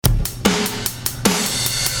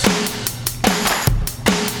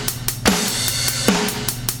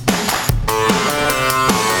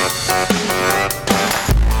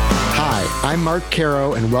I'm Mark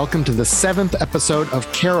Caro, and welcome to the 7th episode of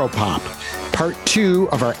Caro Pop, part 2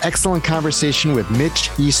 of our excellent conversation with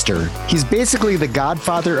Mitch Easter. He's basically the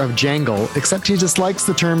godfather of jangle, except he just likes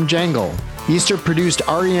the term jangle. Easter produced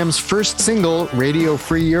REM's first single, Radio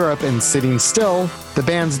Free Europe and Sitting Still, the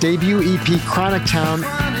band's debut EP, Chronic Town,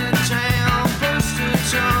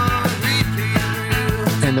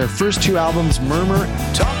 and their first 2 albums, Murmur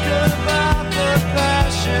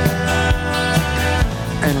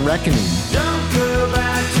and Reckoning.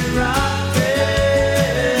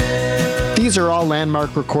 These are all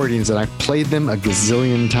landmark recordings, and I've played them a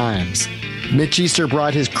gazillion times. Mitch Easter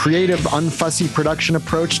brought his creative, unfussy production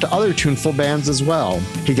approach to other tuneful bands as well.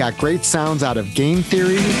 He got great sounds out of Game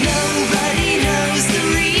Theory, Nobody knows the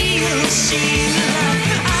real Sheila.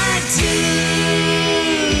 I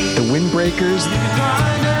do. The Windbreakers,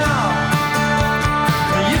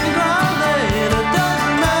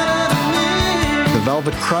 The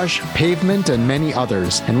Velvet Crush, Pavement, and many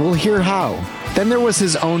others, and we'll hear how. Then there was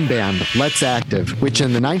his own band, Let's Active, which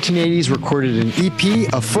in the 1980s recorded an EP,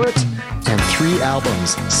 A Foot, and 3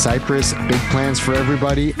 albums, Cypress, Big Plans for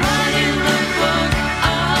Everybody,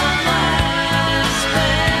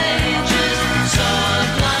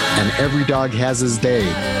 and Every Dog Has His Day.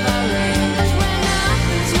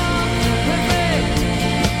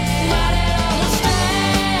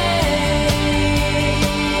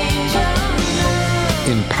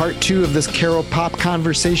 In part 2 of this Caro Pop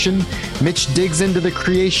conversation, Mitch digs into the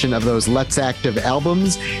creation of those Let's Active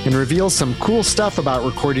albums and reveals some cool stuff about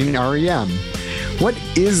recording REM. What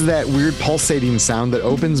is that weird pulsating sound that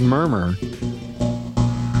opens Murmur?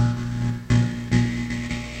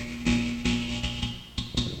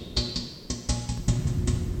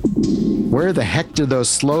 Where the heck did those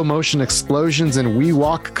slow motion explosions in We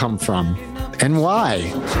Walk come from? And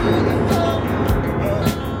why?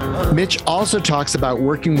 Mitch also talks about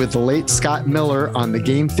working with the late Scott Miller on the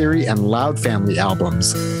Game Theory and Loud Family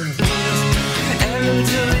albums.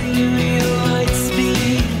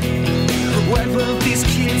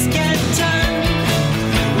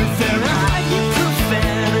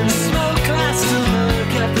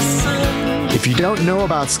 If you don't know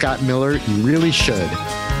about Scott Miller, you really should.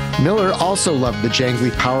 Miller also loved the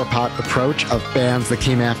jangly power pop approach of bands that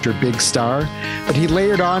came after Big Star, but he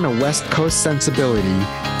layered on a West Coast sensibility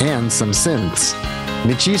and some synths.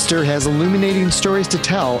 Mitch Easter has illuminating stories to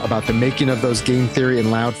tell about the making of those Game Theory and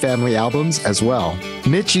Loud Family albums as well.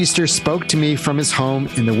 Mitch Easter spoke to me from his home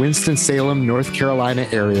in the Winston-Salem, North Carolina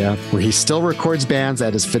area, where he still records bands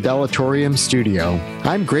at his Fidelatorium studio.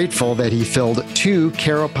 I'm grateful that he filled 2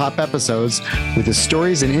 Caro Pop episodes with his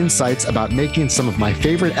stories and insights about making some of my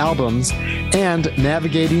favorite albums and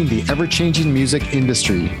navigating the ever-changing music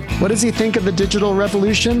industry. What does he think of the digital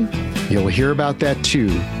revolution? You'll hear about that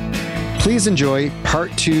too. Please enjoy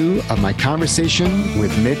part 2 of my conversation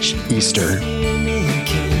with Mitch Easter.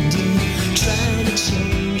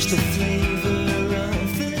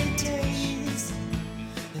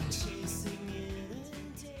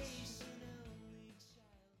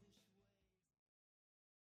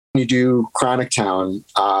 You do Chronic Town,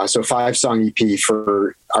 so 5-song EP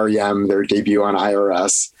for REM, their debut on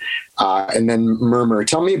IRS, and then Murmur.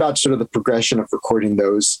 Tell me about sort of the progression of recording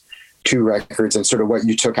those 2 records and sort of what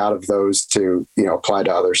you took out of those to, apply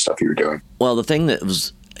to other stuff you were doing. Well, the thing that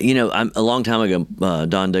was, a long time ago,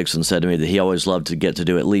 Don Dixon said to me that he always loved to get to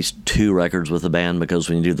do at least 2 records with a band, because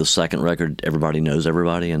when you do the second record, everybody knows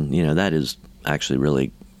everybody. And, that is actually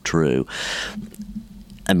really true.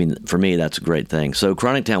 I mean, for me, that's a great thing. So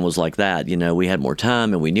Chronic Town was like that. We had more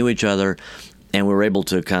time and we knew each other, and we were able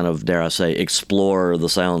to kind of, dare I say, explore the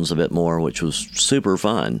sounds a bit more, which was super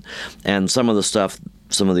fun. And some of the stuff,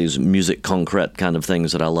 some of these music concrete kind of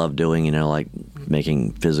things that I love doing, like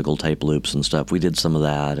making physical tape loops and stuff. We did some of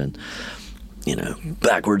that, and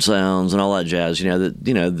backward sounds and all that jazz.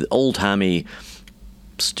 The old timey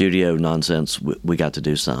studio nonsense. We got to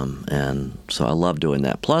do some, and so I love doing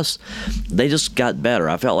that. Plus, they just got better.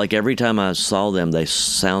 I felt like every time I saw them, they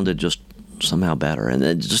sounded just somehow better, and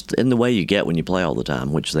it just in the way you get when you play all the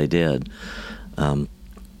time, which they did.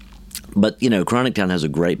 But, Chronic Town has a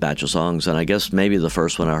great batch of songs, and I guess maybe the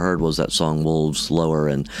first one I heard was that song Wolves Lower,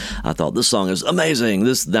 and I thought, this song is amazing.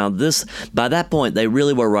 By that point, they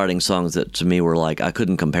really were writing songs that to me were like, I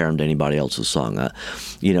couldn't compare them to anybody else's song.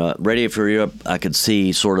 Radio Free Europe, I could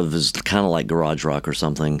see sort of as kind of like garage rock or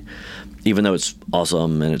something, even though it's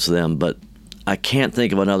awesome and it's them, but I can't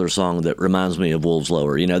think of another song that reminds me of Wolves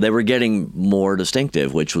Lower. They were getting more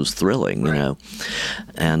distinctive, which was thrilling,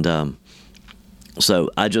 and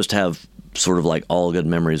so I just have sort of like all good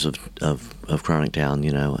memories of Chronic Town,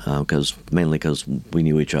 mainly because we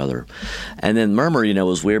knew each other. And then Murmur,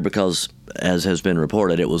 was weird because, as has been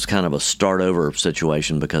reported, it was kind of a start over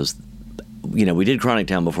situation because, we did Chronic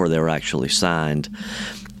Town before they were actually signed,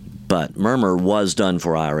 but Murmur was done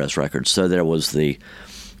for IRS Records, so there was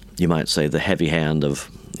you might say, the heavy hand of,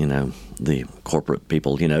 the corporate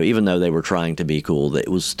people, even though they were trying to be cool, it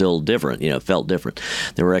was still different, it felt different.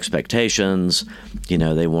 There were expectations,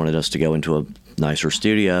 they wanted us to go into a nicer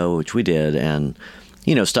studio, which we did, and,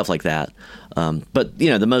 stuff like that. But,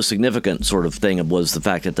 the most significant sort of thing was the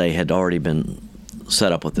fact that they had already been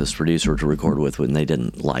set up with this producer to record with when they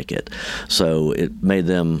didn't like it. So it made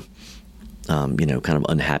them, kind of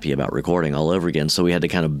unhappy about recording all over again. So we had to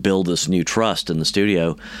kind of build this new trust in the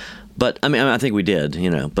studio. But I think we did,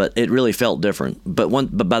 but it really felt different. But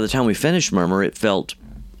by the time we finished Murmur, it felt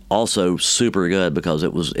also super good because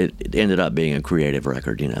it ended up being a creative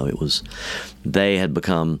record. They had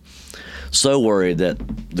become so worried that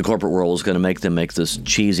the corporate world was going to make them make this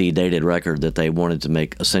cheesy, dated record that they wanted to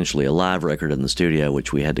make essentially a live record in the studio,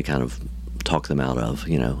 which we had to kind of talk them out of,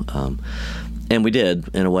 and we did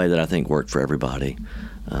in a way that I think worked for everybody.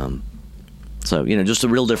 So, just a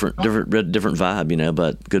real different vibe,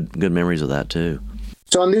 but good memories of that too.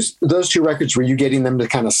 So on those two records, were you getting them to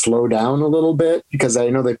kind of slow down a little bit? Because I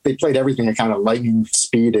know they played everything at kind of lightning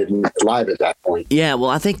speed and live at that point. Yeah, well,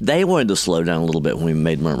 I think they wanted to slow down a little bit when we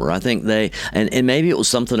made Murmur. I think and maybe it was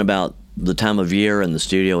something about the time of year and the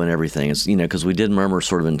studio and everything. It's, because we did Murmur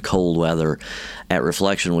sort of in cold weather at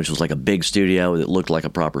Reflection, which was like a big studio that looked like a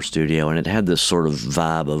proper studio, and it had this sort of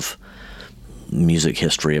vibe of music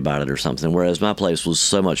history about it or something, whereas my place was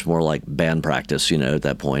so much more like band practice, at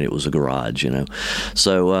that point. It was a garage,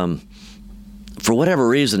 So for whatever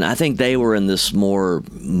reason, I think they were in this more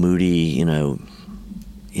moody,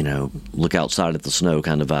 look outside at the snow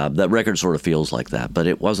kind of vibe. That record sort of feels like that, but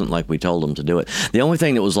it wasn't like we told them to do it. The only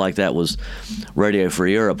thing that was like that was Radio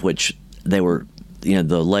Free Europe, which they were,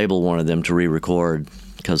 the label wanted them to re-record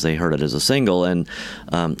because they heard it as a single, and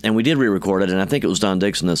we did re-record it, and I think it was Don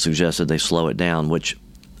Dixon that suggested they slow it down, which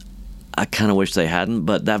I kind of wish they hadn't,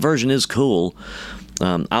 but that version is cool.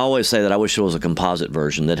 I always say that I wish there was a composite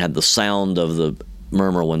version that had the sound of the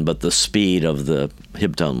Murmur one, but the speed of the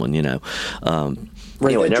Hibtone one,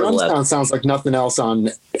 Right, anyway, the drum sound sounds like nothing else on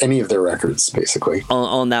any of their records, basically.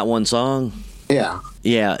 On that one song? Yeah.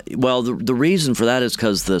 Yeah, well, the reason for that is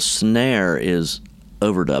because the snare is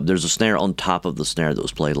overdubbed. There's a snare on top of the snare that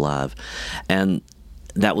was played live, and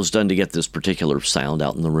that was done to get this particular sound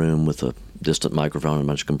out in the room with a distant microphone and a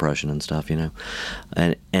bunch of compression and stuff, and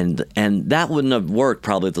that wouldn't have worked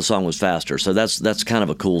probably if the song was faster. So that's kind of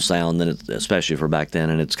a cool sound, especially for back then,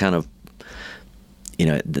 and it's kind of,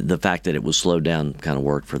 the fact that it was slowed down kind of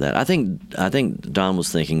worked for that. I think Don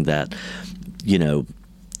was thinking that, you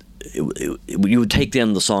would take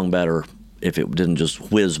in the song better if it didn't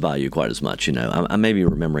just whiz by you quite as much, I may be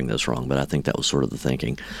remembering this wrong, but I think that was sort of the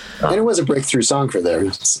thinking. And it was a breakthrough song for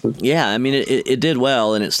theirs. Yeah, it did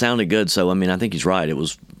well, and it sounded good, so, I think he's right. It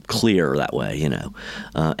was clear that way,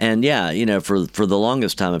 And, yeah, for the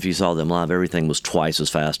longest time, if you saw them live, everything was twice as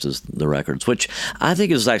fast as the records, which I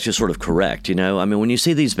think is actually sort of correct, when you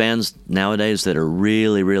see these bands nowadays that are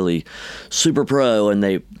really, really super pro, and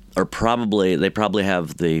they probably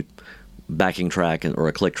have the backing track or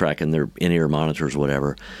a click track in their in-ear monitors or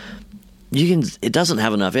whatever, it doesn't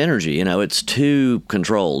have enough energy, it's too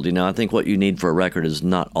controlled. I think what you need for a record is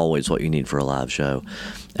not always what you need for a live show.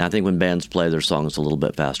 And I think when bands play their songs a little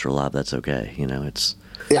bit faster live, that's okay. It's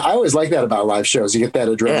Yeah, I always like that about live shows. You get that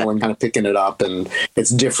adrenaline kind of picking it up, and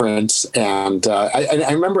it's different. And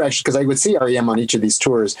I remember actually, because I would see REM on each of these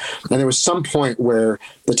tours, and there was some point where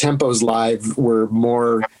the tempos live were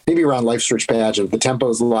more, maybe around Life Search Pageant, the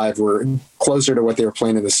tempos live were closer to what they were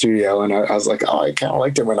playing in the studio. And I was like, oh, I kind of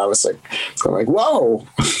liked it when I was like, whoa,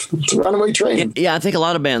 it's a Runaway Train. Yeah, I think a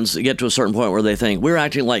lot of bands get to a certain point where they think, we're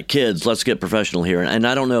acting like kids, let's get professional here. And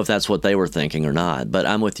I don't know if that's what they were thinking or not, but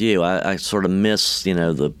I'm with you. I sort of miss,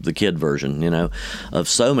 the kid version, of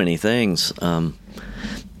so many things. And,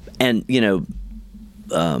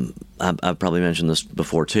 I've probably mentioned this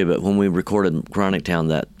before too, but when we recorded Chronic Town,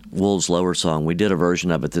 that Wolves Lower song, we did a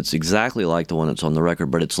version of it that's exactly like the one that's on the record,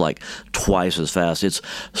 but it's like twice as fast. It's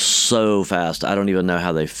so fast. I don't even know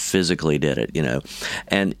how they physically did it,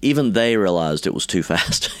 and even they realized it was too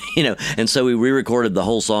fast, and so we re-recorded the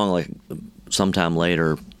whole song like sometime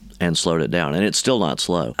later and slowed it down, and it's still not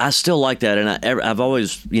slow. I still like that, and I've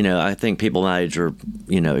always, I think people my age are,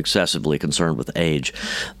 excessively concerned with age,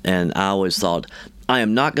 and I always thought, I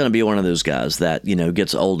am not going to be one of those guys that,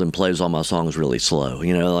 gets old and plays all my songs really slow.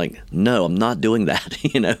 No, I'm not doing that.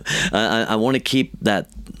 I want to keep that.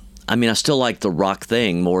 I mean, I still like the rock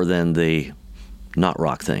thing more than the not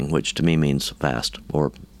rock thing, which to me means fast,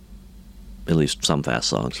 or at least some fast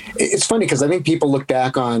songs. It's funny because I think people look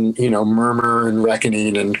back on, Murmur and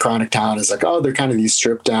Reckoning and Chronic Town as like, oh, they're kind of these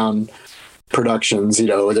stripped down productions,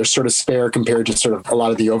 they're sort of spare compared to sort of a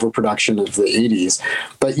lot of the overproduction of the 80s.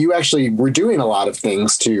 But you actually were doing a lot of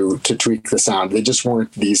things to tweak the sound. They just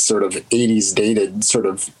weren't these sort of 80s dated sort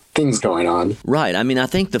of things going on. Right. I mean, I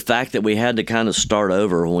think the fact that we had to kind of start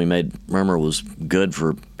over when we made Murmur was good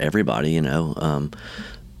for everybody, the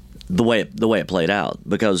way it played out,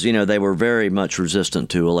 because, they were very much resistant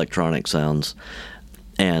to electronic sounds.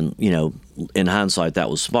 And, in hindsight, that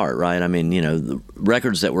was smart, right? I mean, the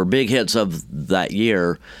records that were big hits of that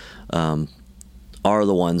year are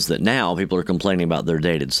the ones that now people are complaining about their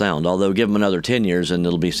dated sound. Although give them another 10 years and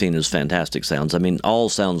it'll be seen as fantastic sounds. I mean, all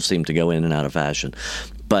sounds seem to go in and out of fashion.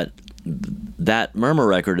 But that Murmur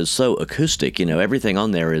record is so acoustic, everything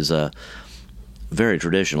on there is very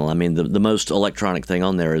traditional. I mean, the most electronic thing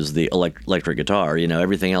on there is the electric guitar.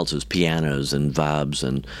 Everything else is pianos and vibes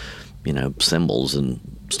and cymbals and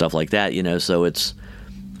stuff like that, so it's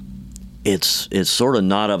sort of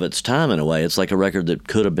not of its time in a way. It's like a record that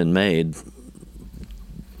could have been made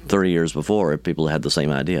 30 years before if people had the same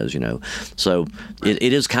ideas, So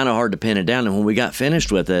it is kind of hard to pin it down. And when we got finished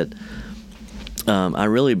with it, I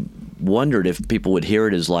really wondered if people would hear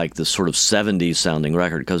it as like this sort of 70s sounding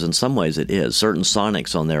record, because in some ways it is. Certain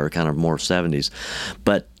sonics on there are kind of more 70s.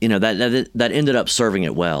 But, that ended up serving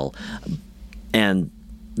it well. And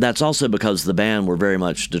that's also because the band were very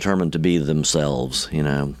much determined to be themselves,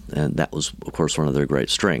 and that was, of course, one of their great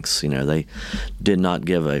strengths. They did not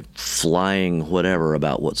give a flying whatever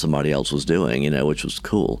about what somebody else was doing, which was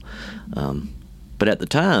cool. But at the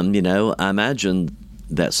time, I imagine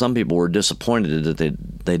that some people were disappointed that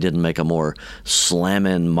they didn't make a more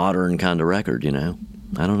slamming, modern kind of record, I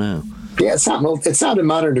don't know. Yeah, it sounded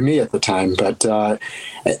modern to me at the time, but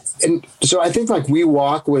and so I think like We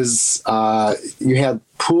Walk was you had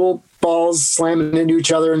pool balls slamming into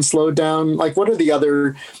each other and slowed down. Like, what are the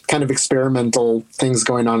other kind of experimental things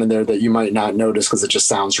going on in there that you might not notice because it just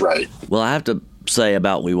sounds right? Well, I have to say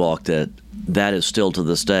about We Walk that is still to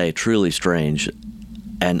this day truly strange,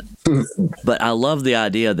 but I love the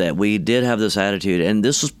idea that we did have this attitude, and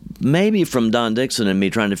this was maybe from Don Dixon and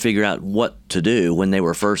me trying to figure out what to do when they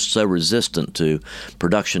were first so resistant to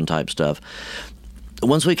production type stuff.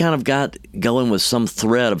 Once we kind of got going with some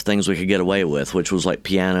thread of things we could get away with, which was like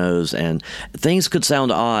pianos, and things could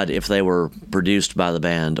sound odd if they were produced by the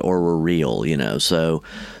band or were real, so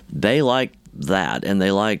they liked that, and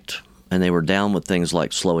they were down with things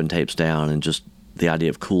like slowing tapes down and just the idea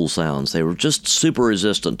of cool sounds. They were just super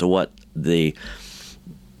resistant to what the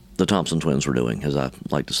Thompson Twins were doing, as I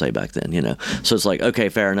like to say back then, So it's like, okay,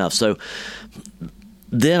 fair enough. So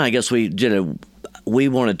then I guess we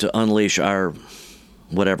wanted to unleash our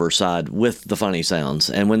whatever side with the funny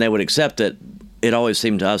sounds. And when they would accept it, it always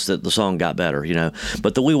seemed to us that the song got better,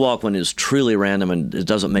 But the We Walk one is truly random, and it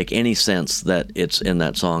doesn't make any sense that it's in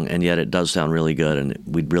that song, and yet it does sound really good, and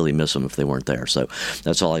we'd really miss them if they weren't there. So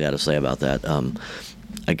that's all I got to say about that.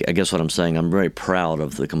 I guess what I'm saying, I'm very proud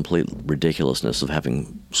of the complete ridiculousness of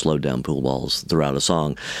having slowed down pool balls throughout a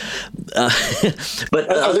song. But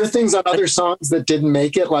are there things on other songs that didn't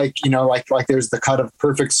make it? Like, like there's the cut of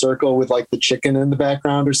Perfect Circle with like the chicken in the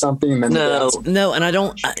background or something. And then and I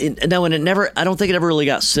don't think it ever really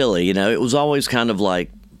got silly. It was always kind of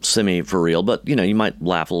like semi for real, but you might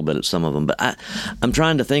laugh a little bit at some of them. But I'm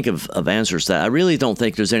trying to think of answers to that. I really don't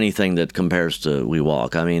think there's anything that compares to We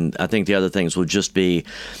Walk. I mean, I think the other things would just be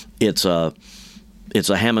it's a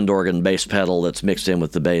Hammond organ bass pedal that's mixed in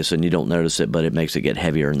with the bass, and you don't notice it, but it makes it get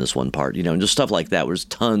heavier in this one part, and just stuff like that. There's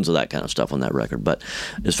tons of that kind of stuff on that record. But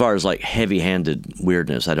as far as like heavy-handed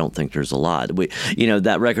weirdness, I don't think there's a lot.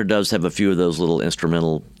 That record does have a few of those little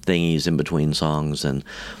instrumental thingies in between songs, and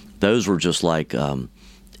those were just like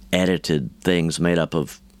edited things made up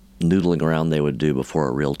of noodling around they would do before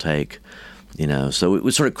a real take, So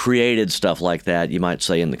we sort of created stuff like that, you might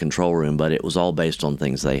say, in the control room, but it was all based on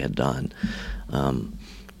things they had done.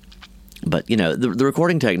 But, the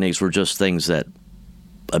recording techniques were just things that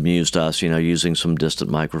amused us, using some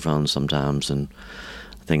distant microphones sometimes and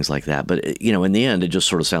things like that. But, in the end, it just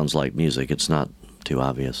sort of sounds like music. It's not too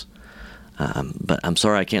obvious. But I'm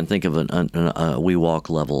sorry I can't think of a We Walk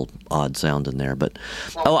level odd sound in there. But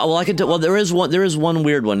I can tell. Well, there is one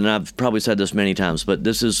weird one, and I've probably said this many times, but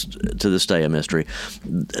this is to this day a mystery.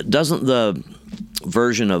 Doesn't the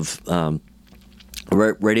version of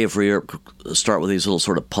Radio Free Europe start with these little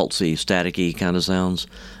sort of pulsy, staticky kind of sounds?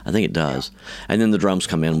 I think it does. And then the drums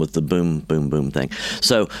come in with the boom, boom, boom thing.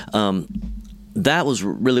 So that was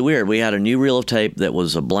really weird. We had a new reel of tape that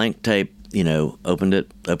was a blank tape, opened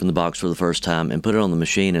the box for the first time and put it on the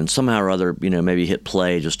machine, and somehow or other, maybe hit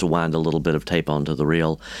play just to wind a little bit of tape onto the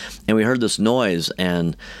reel. And we heard this noise,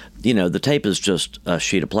 and, the tape is just a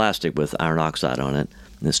sheet of plastic with iron oxide on it,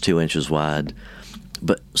 and it's 2 inches wide.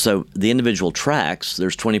 But so the individual tracks,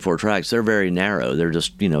 there's 24 tracks, they're very narrow. They're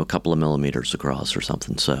just, a couple of millimeters across or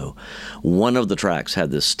something. So one of the tracks had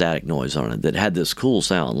this static noise on it that had this cool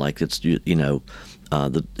sound, like it's,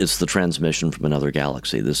 it's the transmission from another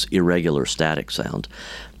galaxy, this irregular static sound.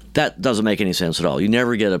 That doesn't make any sense at all. You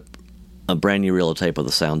never get a brand new reel of tape with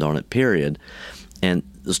a sound on it, period. And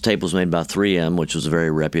this tape was made by 3M, which is a very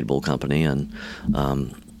reputable company, and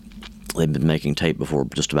they've been making tape before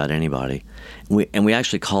just about anybody. We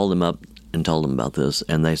actually called them up and told them about this,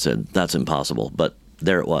 and they said, that's impossible. But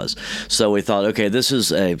there it was. So we thought, okay, this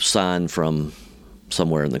is a sign from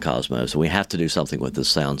somewhere in the cosmos, and we have to do something with this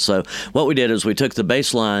sound. So what we did is we took the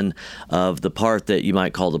bass line of the part that you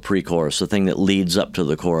might call the pre-chorus, the thing that leads up to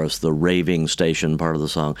the chorus, the raving station part of the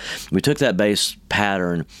song. We took that bass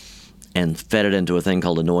pattern and fed it into a thing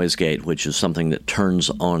called a noise gate, which is something that turns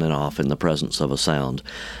on and off in the presence of a sound.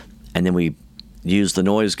 And then we use the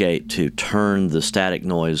noise gate to turn the static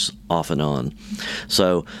noise off and on.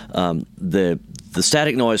 So the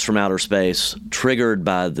static noise from outer space, triggered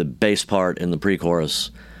by the bass part in the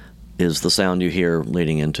pre-chorus, is the sound you hear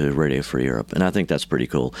leading into Radio Free Europe. And I think that's pretty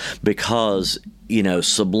cool because,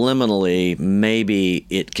 subliminally, maybe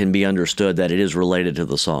it can be understood that it is related to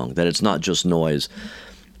the song, that it's not just noise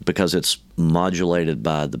because it's modulated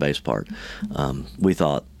by the bass part. We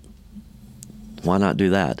thought, why not do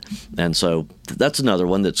that? And so that's another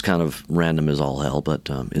one that's kind of random as all hell, but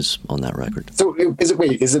is on that record. So is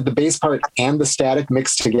it the bass part and the static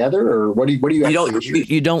mixed together, or what do you actually hear?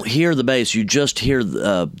 You don't hear the bass, you just hear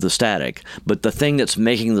the static, but the thing that's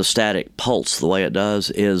making the static pulse the way it does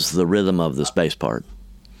is the rhythm of this bass part.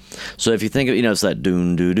 So if you think of, it's that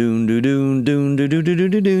doon doo doon doo doon doon doo doo doo doo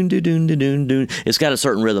doo doo doo doo doo doo. It's got a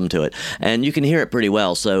certain rhythm to it, and you can hear it pretty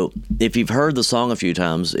well. So if you've heard the song a few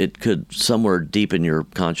times, it could somewhere deep in your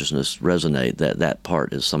consciousness resonate that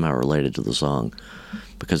part is somehow related to the song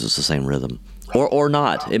because it's the same rhythm, or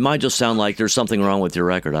not. It might just sound like there's something wrong with your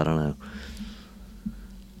record. I don't know.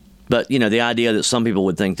 But the idea that some people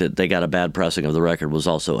would think that they got a bad pressing of the record was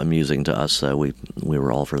also amusing to us. So we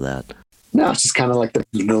were all for that. No, it's just kind of like the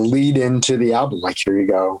lead into the album. Like, here you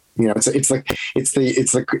go. It's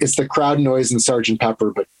the crowd noise in Sgt.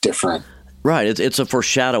 Pepper, but different. Right. It's a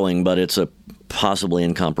foreshadowing, but it's a possibly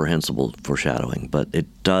incomprehensible foreshadowing. But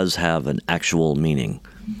it does have an actual meaning.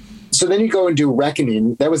 So then you go and do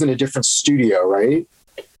Reckoning. That was in a different studio, right?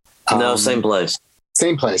 No, same place.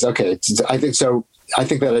 Same place. Okay. I think so. I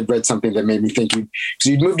think that I'd read something that made me think because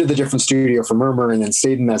you'd moved to the different studio for Murmur and then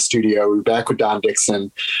stayed in that studio. We were back with Don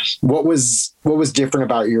Dixon. What was different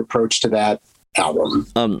about your approach to that album?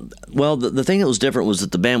 Well, the thing that was different was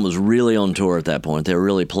that the band was really on tour at that point. They were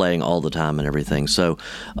really playing all the time and everything. So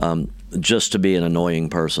just to be an annoying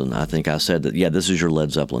person, I think I said that, yeah, this is your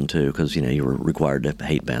Led Zeppelin too, because, you were required to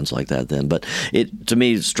hate bands like that then. But it, to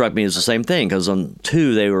me, struck me as the same thing, because on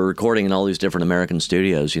 2, they were recording in all these different American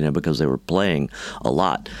studios, because they were playing a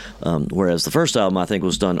lot. Whereas the first album, I think,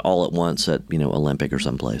 was done all at once at, Olympic or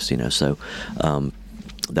someplace, so...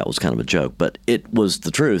 that was kind of a joke, but it was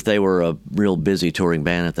the truth. They were a real busy touring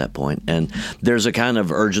band at that point, and there's a kind of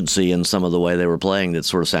urgency in some of the way they were playing that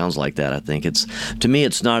sort of sounds like that. I think to me,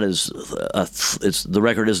 it's not as the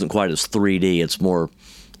record isn't quite as 3D. It's more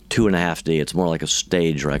 2.5D. It's more like a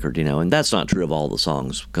stage record, and that's not true of all the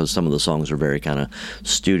songs because some of the songs are very kind of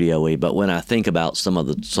studio-y. But when I think about some of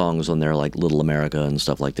the songs on there, like Little America and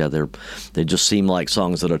stuff like that, they just seem like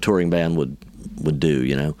songs that a touring band would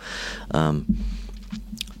do,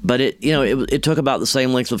 But it took about the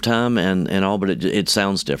same length of time and all, but it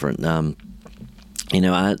sounds different.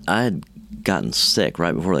 I had gotten sick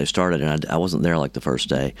right before they started, and I wasn't there like the first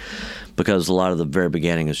day because a lot of the very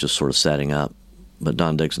beginning is just sort of setting up. But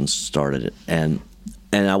Don Dixon started it, and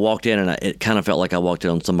I walked in, and it kind of felt like I walked in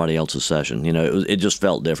on somebody else's session. It just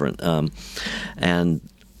felt different, and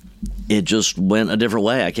it just went a different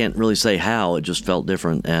way. I can't really say how. It just felt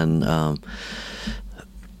different, and.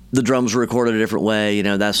 The drums were recorded a different way,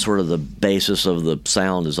 that's sort of the basis of the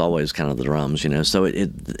sound is always kind of the drums, so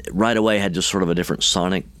it right away had just sort of a different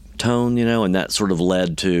sonic tone, and that sort of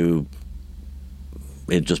led to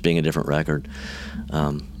it just being a different record.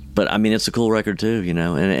 But I mean, it's a cool record too,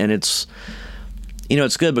 and it's,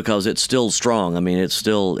 It's good because it's still strong. I mean, it's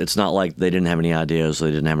not like they didn't have any ideas,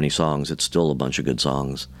 they didn't have any songs. It's still a bunch of good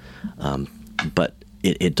songs. But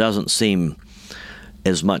it doesn't seem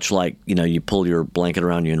as much like, you pull your blanket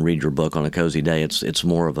around you and read your book on a cozy day. It's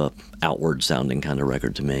more of a outward sounding kind of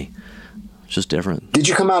record to me. It's just different. Did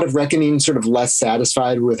you come out of Reckoning sort of less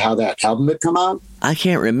satisfied with how that album had come out? I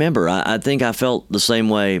can't remember. I think I felt the same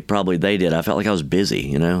way probably they did. I felt like I was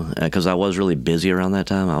busy, because I was really busy around that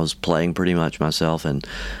time. I was playing pretty much myself and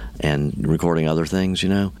recording other things,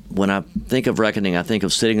 When I think of Reckoning, I think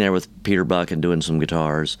of sitting there with Peter Buck and doing some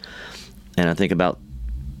guitars, and I think about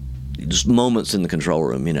just moments in the control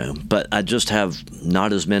room, But I just have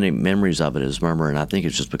not as many memories of it as Murmur, and I think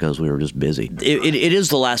it's just because we were just busy. It is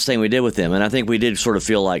the last thing we did with them, and I think we did sort of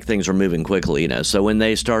feel like things were moving quickly, So when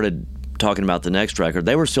they started talking about the next record,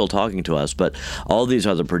 they were still talking to us, but all these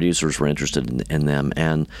other producers were interested in them,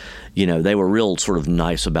 and, they were real sort of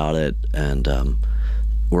nice about it, and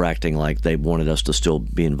were acting like they wanted us to still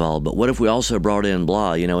be involved. But what if we also brought in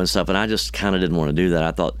blah, and stuff? And I just kind of didn't want to do that.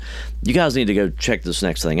 I thought, you guys need to go check this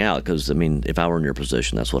next thing out, because, if I were in your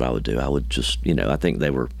position, that's what I would do. I would just, I think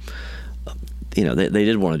they were, they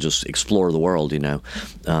did want to just explore the world,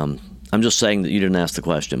 I'm just saying that you didn't ask the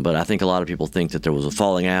question, but I think a lot of people think that there was a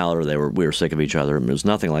falling out or we were sick of each other. It was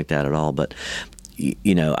nothing like that at all. But,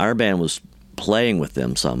 our band was playing with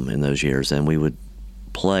them some in those years, and we would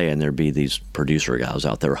play and there'd be these producer guys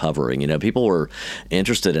out there hovering. People were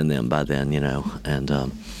interested in them by then, and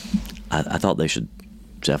I thought they should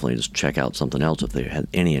definitely just check out something else if they had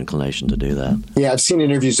any inclination to do that. Yeah, I've seen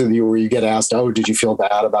interviews with you where you get asked, "Oh, did you feel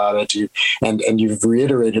bad about it?" And you've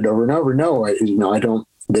reiterated over and over, "No, I don't."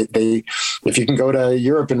 They if you can go to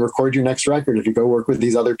Europe and record your next record, if you go work with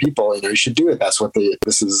these other people, you should do it. That's what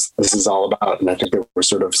this is all about. And I think there were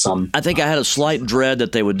sort of some. I think I had a slight dread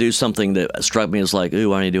that they would do something that struck me as like,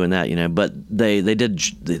 "Ooh, why are you doing that?" But they did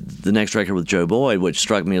the next record with Joe Boyd, which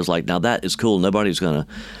struck me as like, now that is cool. Nobody's gonna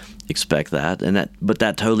expect that, but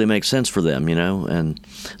that totally makes sense for them, And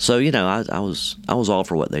so, I was all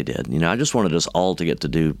for what they did. I just wanted us all to get to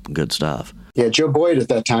do good stuff. Yeah, Joe Boyd at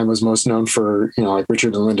that time was most known for, like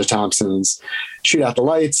Richard and Linda Thompson's Shoot Out the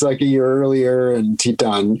Lights like a year earlier. And he'd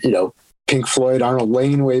done, Pink Floyd, Arnold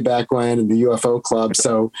Layne way back when, and the UFO Club.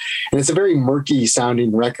 So, and it's a very murky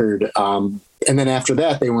sounding record. And then after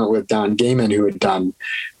that, they went with Don Gaiman, who had done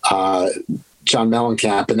John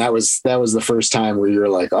Mellencamp. And that was the first time where you're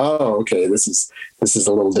like, oh, okay, this is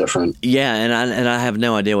a little different. Yeah. And I have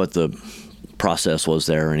no idea what the process was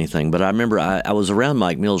there or anything, but I remember I was around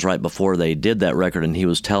Mike Mills right before they did that record, and he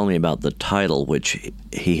was telling me about the title, which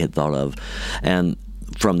he had thought of, and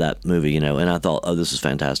from that movie, and I thought, oh, this is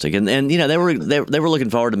fantastic, and they were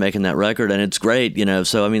looking forward to making that record, and it's great,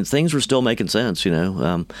 so things were still making sense,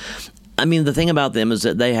 the thing about them is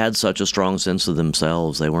that they had such a strong sense of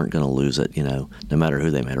themselves, they weren't going to lose it, no matter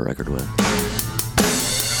who they made a record with.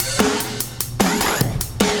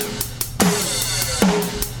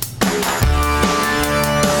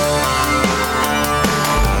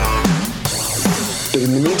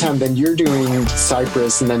 In the meantime, then you're doing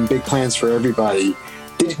Cypress and then Big Plans for Everybody.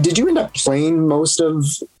 Did you end up playing most of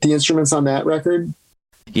the instruments on that record?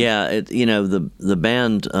 Yeah, the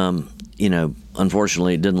band,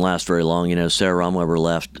 unfortunately it didn't last very long. Sarah Romweber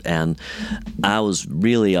left, and I was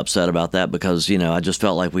really upset about that because, I just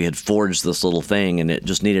felt like we had forged this little thing and it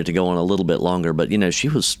just needed to go on a little bit longer. But, she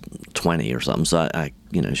was 20 or something, so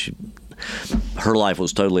her life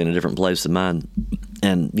was totally in a different place than mine.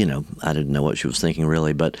 And, I didn't know what she was thinking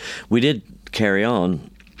really, but we did carry on.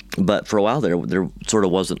 But for a while there sort of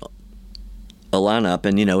wasn't a lineup.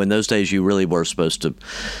 And, in those days you really were supposed to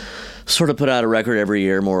sort of put out a record every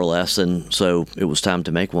year, more or less. And so it was time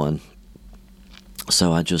to make one.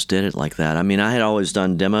 So I just did it like that. I had always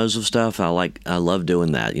done demos of stuff. I love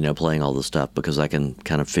doing that, playing all the stuff because I can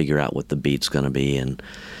kind of figure out what the beat's going to be and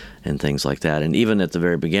things like that. And even at the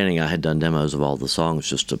very beginning, I had done demos of all the songs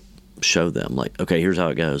just to show them, like, okay, here's how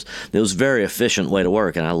it goes. It was a very efficient way to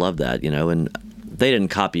work, and I loved that, and they didn't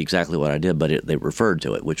copy exactly what I did, but they referred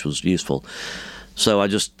to it, which was useful. So I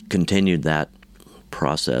just continued that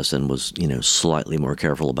process and was, slightly more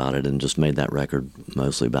careful about it and just made that record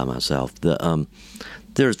mostly by myself.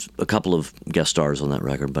 There's a couple of guest stars on that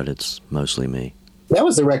record, but it's mostly me. That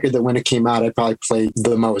was the record that when it came out, I probably played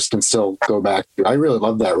the most and still go back to. I really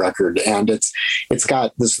love that record. And it's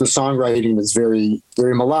got this, the songwriting is very,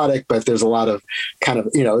 very melodic, but there's a lot of kind of,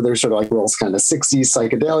 there's sort of like little kind of 60s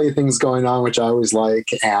psychedelia things going on, which I always like.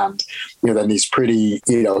 And, then these pretty,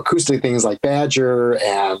 acoustic things like Badger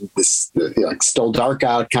and this, like Still Dark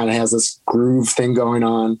Out kind of has this groove thing going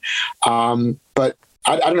on. But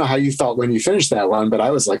I don't know how you felt when you finished that one, but I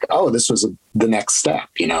was like, oh, this was the next step,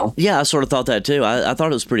 you know? Yeah, I sort of thought that too. I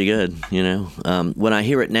thought it was pretty good, you know. When I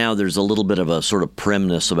hear it now, there's a little bit of a sort of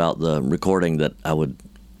primness about the recording that I would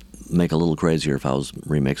make a little crazier if I was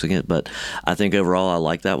remixing it. But I think overall I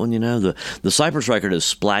like that one, you know. The Cypress record is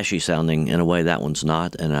splashy sounding in a way that one's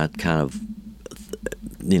not, and I kind of,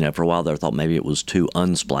 you know, for a while there I thought maybe it was too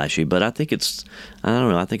unsplashy, but I think it's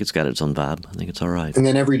got its own vibe. I think it's all right. And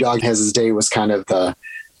then Every Dog Has His Day was kind of the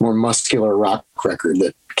more muscular rock record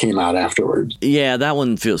that came out afterwards. Yeah, that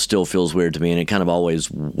one still feels weird to me, and it kind of always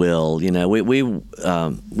will. You know, we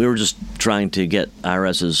were just trying to get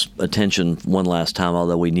IRS's attention one last time,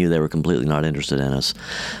 although we knew they were completely not interested in us,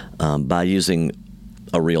 by using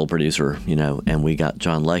a real producer, you know, and we got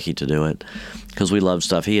John Leckie to do it because we loved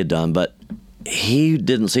stuff he had done, but he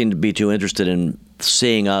didn't seem to be too interested in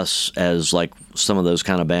seeing us as like some of those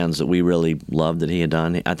kind of bands that we really loved that he had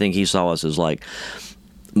done. I think he saw us as like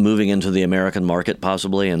moving into the American market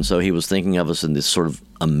possibly, and so he was thinking of us in this sort of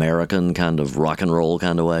American kind of rock and roll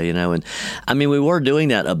kind of way, you know. And I mean, we were doing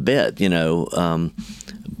that a bit, you know,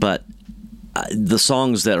 but the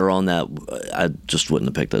songs that are on that, I just wouldn't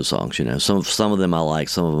have picked those songs, you know. Some of them I like,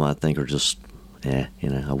 some of them I think are just, yeah, you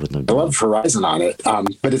know, I wouldn't have done. I love Horizon on it,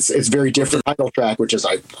 but it's very different title track, which is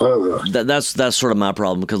like, oh. That's sort of my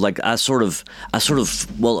problem, because like I sort of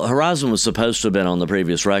well, Horizon was supposed to have been on the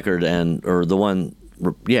previous record,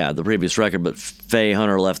 the previous record, but Faye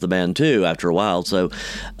Hunter left the band too after a while, so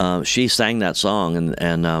she sang that song,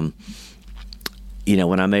 and you know,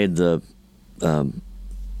 when I made that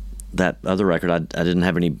other record, I didn't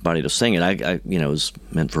have anybody to sing it. I you know, it was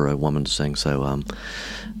meant for a woman to sing, so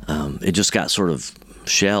it just got sort of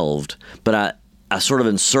shelved. But I sort of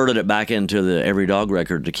inserted it back into the Every Dog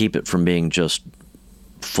record to keep it from being just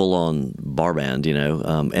full-on bar band, you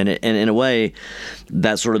know. And in a way,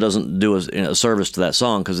 that sort of doesn't do a service to that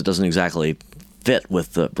song because it doesn't exactly fit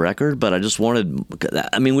with the record. But I just wanted,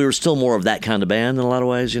 I mean, we were still more of that kind of band in a lot of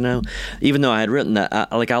ways, you know. Even though I had written that,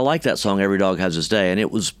 I like that song, Every Dog Has His Day, and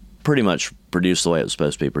it was pretty much produced the way it was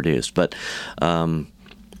supposed to be produced. But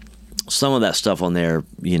some of that stuff on there,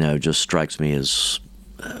 you know, just strikes me as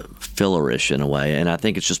fillerish in a way, and I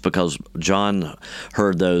think it's just because John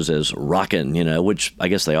heard those as rockin', you know, which I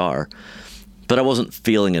guess they are, but I wasn't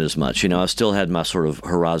feeling it as much, you know. I still had my sort of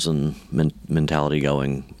Horizon mentality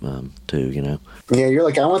going too, you know. Yeah, you're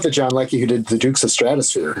like, I want the John Leckie who did the Dukes of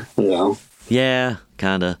Stratosphere, you know. Yeah,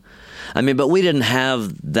 kind of. I mean, but we didn't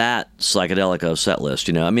have that Psychedelica set list,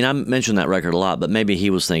 you know. I mean, I mentioned that record a lot, but maybe he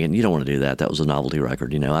was thinking, you don't want to do that. That was a novelty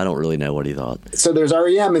record, you know. I don't really know what he thought. So there's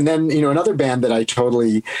REM, and then, you know, another band that I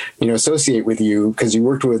totally, you know, associate with you because you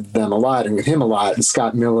worked with them a lot and with him a lot, and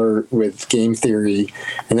Scott Miller with Game Theory,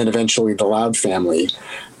 and then eventually the Loud Family.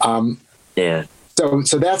 Yeah.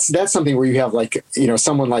 So that's something where you have, like, you know,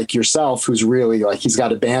 someone like yourself who's really like, he's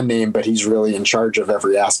got a band name, but he's really in charge of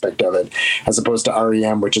every aspect of it, as opposed to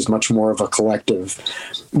REM, which is much more of a collective.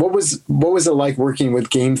 What was it like working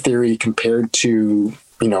with Game Theory compared to,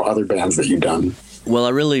 you know, other bands that you've done? Well, I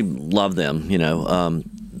really love them, you know.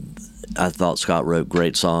 I thought Scott wrote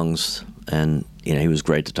great songs, and, you know, he was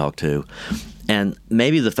great to talk to. And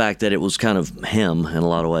maybe the fact that it was kind of him in a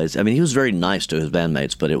lot of ways. I mean, he was very nice to his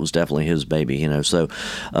bandmates, but it was definitely his baby, you know. So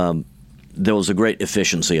there was a great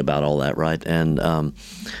efficiency about all that, right? And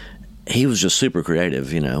he was just super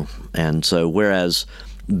creative, you know. And so whereas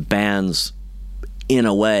bands, in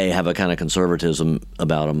a way, have a kind of conservatism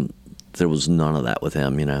about them, there was none of that with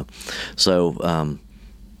him, you know. So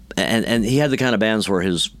and he had the kind of bands where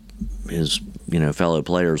his you know, fellow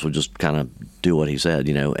players would just kind of do what he said,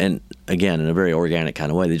 you know, and again, in a very organic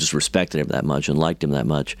kind of way. They just respected him that much and liked him that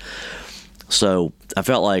much. So I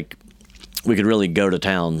felt like we could really go to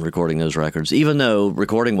town recording those records, even though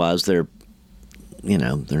recording-wise they're, you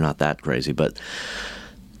know, they're not that crazy, but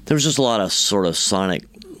there was just a lot of sort of sonic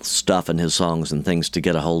stuff in his songs and things to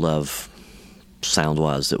get a hold of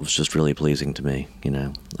sound-wise that was just really pleasing to me, you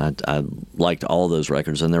know. I liked all those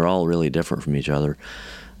records, and they're all really different from each other.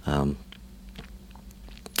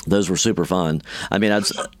 Those were super fun. I mean,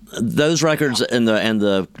 those records and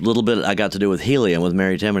the little bit I got to do with Helium with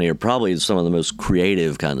Mary Timony are probably some of the most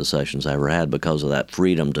creative kind of sessions I ever had because of that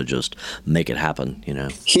freedom to just make it happen, you know.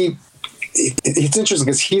 It's interesting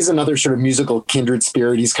because he's another sort of musical kindred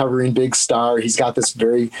spirit. He's covering Big Star. He's got this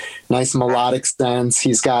very nice melodic sense.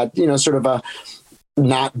 He's got, you know, sort of a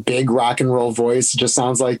not big rock and roll voice. It just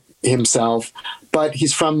sounds like himself. But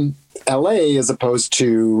he's from LA as opposed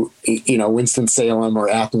to, you know, Winston-Salem or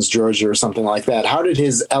Athens, Georgia or something like that. How did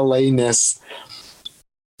his LA-ness,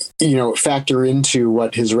 you know, factor into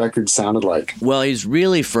what his record sounded like? Well, he's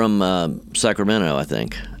really from Sacramento, I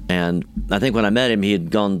think. And I think when I met him, he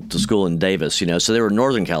had gone to school in Davis, so they were in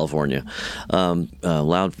Northern California. One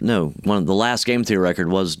of the last Game Theory record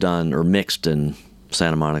was done or mixed in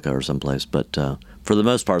Santa Monica or someplace, but for the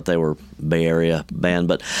most part, they were Bay Area band.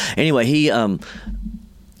 But anyway,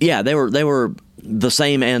 they were the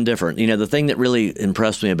same and different. The thing that really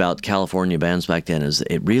impressed me about California bands back then is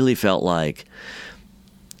it really felt like,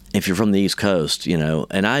 if you're from the East Coast,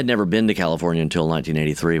 and I had never been to California until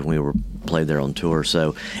 1983 when we played there on tour.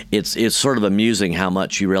 So it's sort of amusing how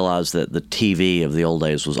much you realize that the TV of the old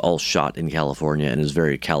days was all shot in California and is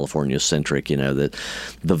very California-centric, that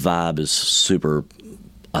the vibe is super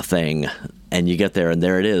a thing. And you get there and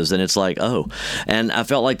there it is. And it's like, oh. And I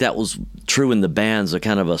felt like that was true in the bands, a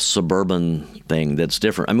kind of a suburban thing that's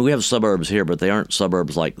different. I mean, we have suburbs here, but they aren't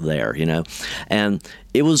suburbs like there, And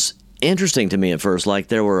it was interesting to me at first, like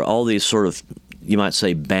there were all these sort of, you might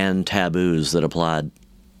say, band taboos that applied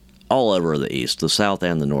all over the East, the South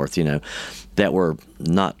and the North, that were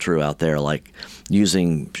not true out there, like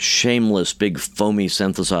using shameless big foamy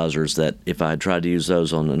synthesizers that if I had tried to use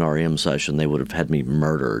those on an REM session, they would have had me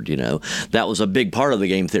murdered, That was a big part of the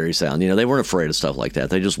Game Theory sound. They weren't afraid of stuff like that.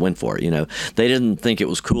 They just went for it, They didn't think it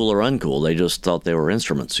was cool or uncool. They just thought they were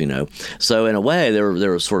instruments, So in a way, they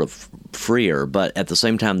were sort of freer, but at the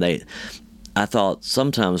same time, I thought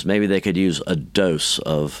sometimes maybe they could use a dose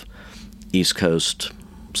of East Coast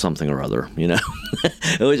something or other, you know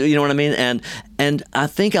what I mean? And I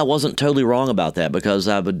think I wasn't totally wrong about that, because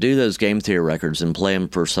I would do those Game Theory records and play them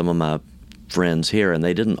for some of my friends here, and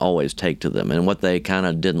they didn't always take to them. And what they kind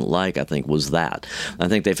of didn't like, I think, was that. I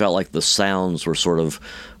think they felt like the sounds were sort of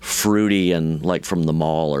fruity and like from the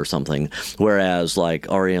mall or something, whereas like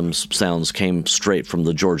REM's sounds came straight from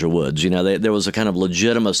the Georgia woods. There was a kind of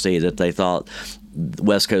legitimacy that they thought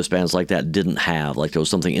West Coast bands like that didn't have, like there was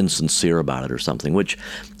something insincere about it or something, which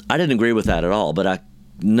I didn't agree with that at all, but I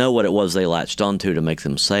know what it was they latched onto to make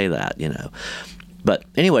them say that, But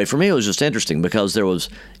anyway, for me it was just interesting because there was,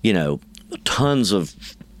 tons of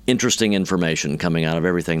interesting information coming out of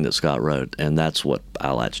everything that Scott wrote, and that's what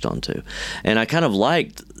I latched onto. And I kind of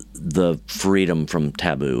liked the freedom from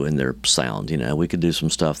taboo in their sound. We could do some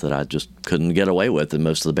stuff that I just couldn't get away with in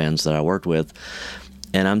most of the bands that I worked with,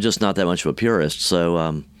 and I'm just not that much of a purist,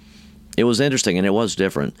 so it was interesting, and it was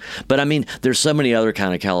different. But I mean, there's so many other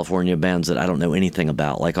kind of California bands that I don't know anything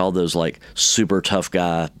about, like all those like super tough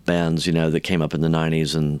guy bands, that came up in the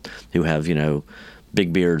 90s and who have,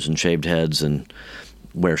 big beards and shaved heads and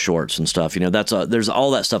wear shorts and stuff. There's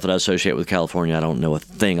all that stuff that I associate with California I don't know a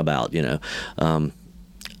thing about,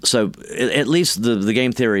 So at least the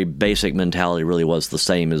Game Theory basic mentality really was the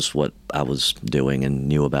same as what I was doing and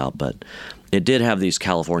knew about, but it did have these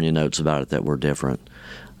California notes about it that were different.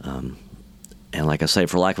 And like I say,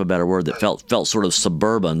 for lack of a better word, that felt sort of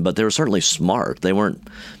suburban, but they were certainly smart. They weren't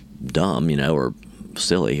dumb, or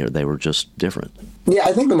silly, or they were just different. Yeah,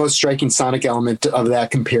 I think the most striking sonic element of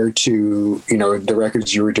that compared to, the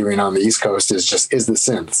records you were doing on the East Coast is the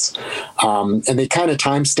synths. And they kind of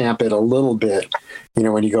timestamp it a little bit,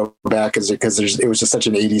 when you go back, because it was just such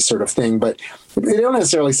an 80s sort of thing, but they don't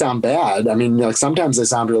necessarily sound bad. I mean, like sometimes they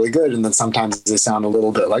sound really good, and then sometimes they sound a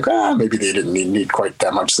little bit like, maybe they didn't need quite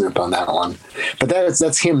that much synth on that one. But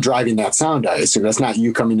that's him driving that sound, I assume. That's not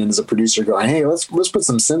you coming in as a producer going, hey, let's put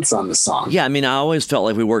some synths on this song. Yeah, I mean, I always felt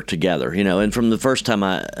like we worked together, and from the first time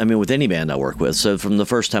with any band I work with, so from the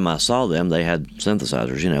first time I saw them, they had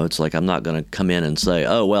synthesizers, it's like I'm not going to come in and say,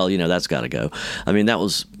 oh, well, that's got to go. I mean, that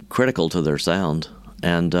was critical to their sound.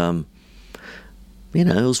 And, it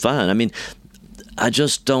was fine. I mean, I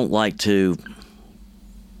just don't like to,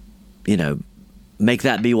 make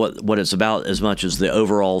that be what it's about as much as the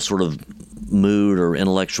overall sort of mood or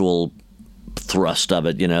intellectual thrust of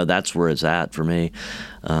it. That's where it's at for me.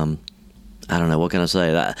 I don't know, what can I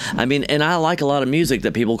say? I mean, and I like a lot of music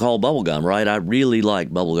that people call bubblegum, right? I really like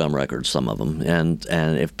bubblegum records, some of them. And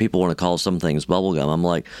if people want to call some things bubblegum, I'm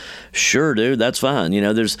like, sure, dude, that's fine.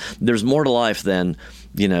 There's more to life than,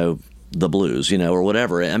 the blues, or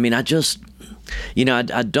whatever. I mean, I just,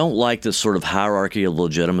 I don't like this sort of hierarchy of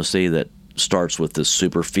legitimacy that starts with this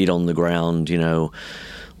super feet on the ground,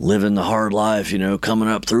 living the hard life, coming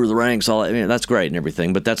up through the ranks, all that. I mean, that's great and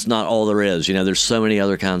everything, but that's not all there is. There's so many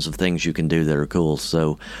other kinds of things you can do that are cool.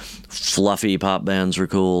 So fluffy pop bands are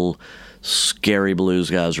cool, scary blues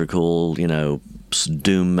guys are cool,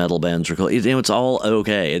 doom metal bands are cool. It's all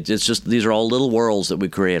okay. It's just, these are all little worlds that we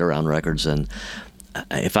create around records, and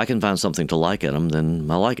if I can find something to like in them, then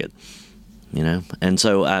I like it, And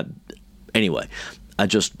so anyway, I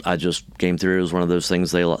just Game Theory was one of those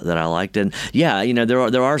things that I liked, and yeah,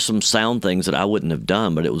 there are some sound things that I wouldn't have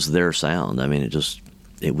done, but it was their sound. I mean, it just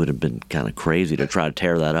it would have been kind of crazy to try to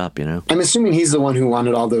tear that up, you know? I'm assuming he's the one who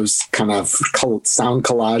wanted all those kind of sound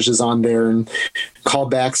collages on there and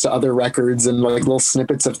callbacks to other records and like little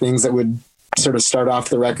snippets of things that would sort of start off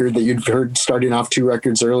the record that you'd heard starting off 2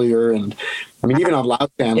 records earlier. And I mean, even on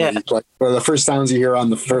Loud Family, like one of the first sounds you hear on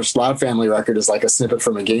the first Loud Family record is like a snippet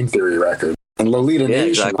from a Game Theory record. And Lolita Nation,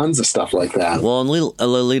 exactly. Tons of stuff like that. Well, in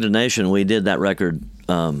Lolita Nation, we did that record.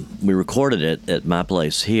 We recorded it at my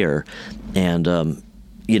place here, and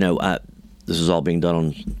this is all being done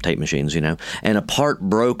on tape machines, you know. And a part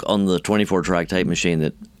broke on the 24-track tape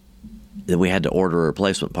machine that we had to order a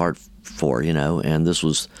replacement part for, you know. And this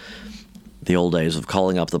was the old days of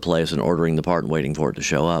calling up the place and ordering the part and waiting for it to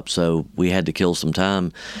show up. So we had to kill some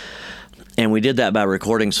time. And we did that by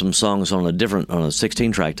recording some songs on a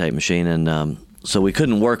 16-track tape machine, and so we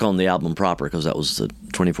couldn't work on the album proper because that was the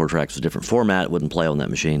 24 tracks, a different format. It wouldn't play on that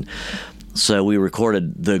machine. So we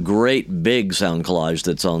recorded the great big sound collage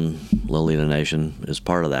that's on Lolita Nation as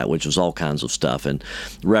part of that, which was all kinds of stuff and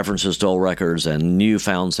references to old records and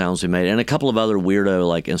newfound sounds we made and a couple of other weirdo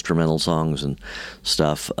like instrumental songs and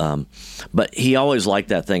stuff. But he always liked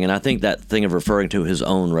that thing, and I think that thing of referring to his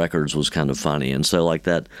own records was kind of funny. And so like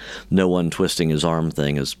that no one twisting his arm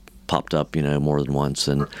thing has popped up, you know, more than once.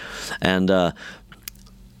 He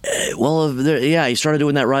started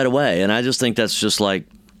doing that right away, and I just think that's just like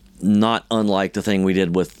not unlike the thing we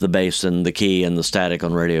did with the bass and the key and the static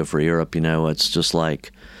on Radio Free Europe, you know. It's just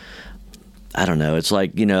like, I don't know. It's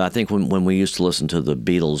like, you know, I think when we used to listen to the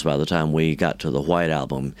Beatles, by the time we got to the White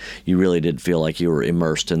Album, you really did feel like you were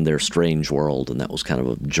immersed in their strange world, and that was kind of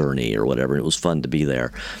a journey or whatever. It was fun to be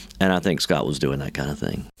there. And I think Scott was doing that kind of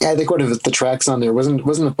thing. Yeah, I think one of the tracks on there was it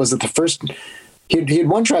the first... He had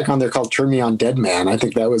one track on there called Turn Me On Dead Man. I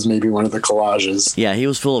think that was maybe one of the collages. Yeah, he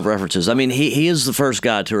was full of references. I mean, he is the first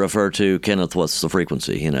guy to refer to Kenneth, What's the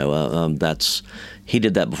Frequency? You know, he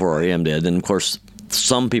did that before R.E.M. did. And, of course,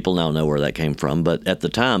 some people now know where that came from. But at the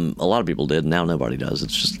time, a lot of people did. Now nobody does.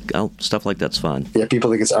 It's just, stuff like that's fun. Yeah, people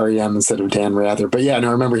think it's R.E.M. instead of Dan Rather. But, yeah, no,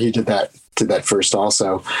 I remember he did that first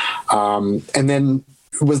also. And then...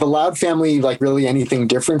 Was the Loud Family like really anything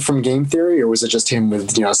different from Game Theory, or was it just him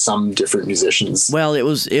with, you know, some different musicians? Well, it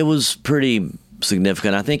was pretty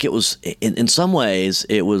significant. I think it was in some ways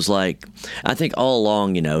it was like, I think all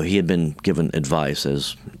along, you know, he had been given advice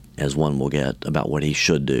as one will get about what he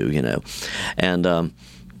should do, you know, and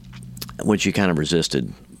which he kind of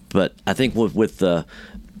resisted. But I think with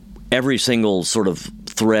every single sort of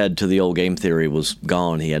thread to the old Game Theory was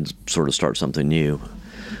gone, he had to sort of start something new.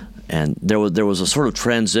 And there was a sort of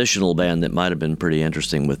transitional band that might have been pretty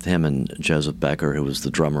interesting with him and Joseph Becker, who was the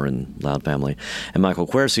drummer in Loud Family, and Michael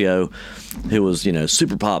Quercio, who was, you know,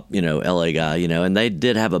 super pop, you know, LA guy, you know, and they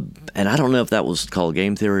did have and I don't know if that was called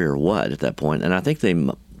Game Theory or what at that point, and I think they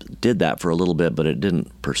did that for a little bit, but it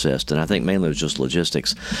didn't persist, and I think mainly it was just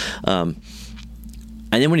logistics.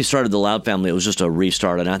 And then when he started the Loud Family, it was just a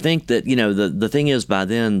restart, and I think that, you know, the thing is, by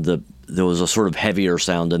then there was a sort of heavier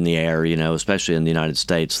sound in the air, you know, especially in the United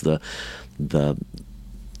States. The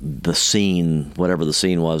scene, whatever the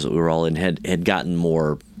scene was that we were all in, had gotten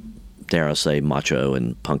more, dare I say, macho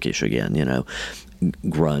and punkish again, you know.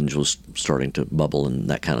 Grunge was starting to bubble and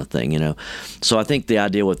that kind of thing, you know. So I think the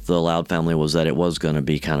idea with the Loud Family was that it was going to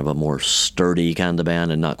be kind of a more sturdy kind of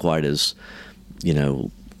band and not quite as, you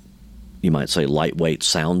know, you might say lightweight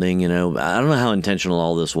sounding, you know. I don't know how intentional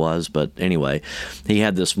all this was, but anyway, he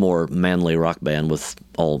had this more manly rock band with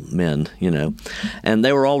all men, you know. And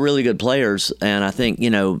they were all really good players, and I think,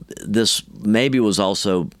 you know, this maybe was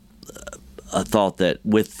also a thought that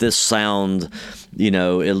with this sound, you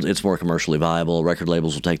know, it's more commercially viable. Record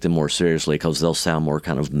labels will take them more seriously because they'll sound more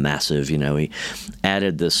kind of massive, you know. He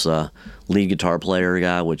added this lead guitar player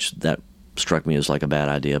guy, which that struck me as like a bad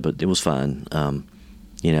idea, but it was fine.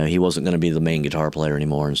 You know, he wasn't going to be the main guitar player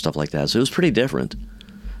anymore and stuff like that. So it was pretty different.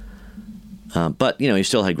 But, you know, he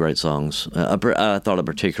still had great songs. I thought a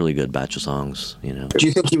particularly good batch of songs, you know. Do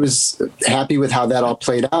you think he was happy with how that all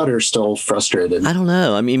played out or still frustrated? I don't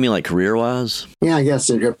know. I mean, you mean like career-wise? Yeah, I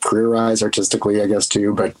guess career-wise, artistically, I guess,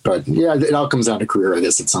 too. But yeah, it all comes down to career, I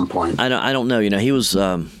guess, at some point. I don't know. You know, he was...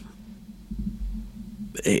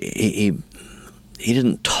 He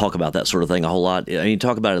didn't talk about that sort of thing a whole lot. I mean, he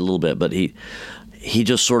talked about it a little bit, but he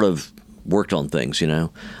just sort of worked on things, you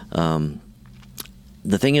know.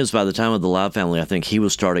 The thing is, by the time of the Loud Family, I think he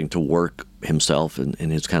was starting to work himself in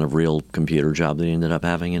his kind of real computer job that he ended up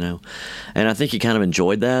having, you know. And I think he kind of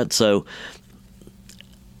enjoyed that. So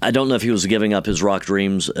I don't know if he was giving up his rock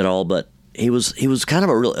dreams at all, but he was kind of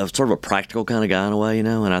sort of a practical kind of guy in a way, you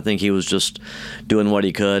know. And I think he was just doing what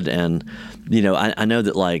he could. And, you know, I know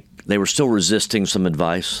that, like, they were still resisting some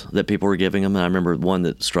advice that people were giving them. And I remember one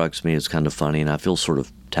that strikes me as kind of funny, and I feel sort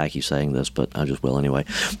of tacky saying this, but I just will anyway.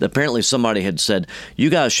 Apparently somebody had said, you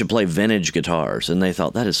guys should play vintage guitars. And they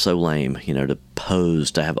thought, that is so lame, to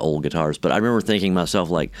pose to have old guitars. But I remember thinking to myself,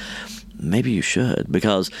 like, maybe you should.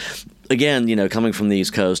 Because, again, coming from the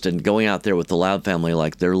East Coast and going out there with the Loud family,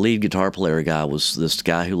 like their lead guitar player guy was this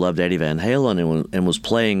guy who loved Eddie Van Halen and was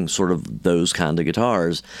playing sort of those kind of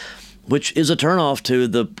guitars, which is a turnoff to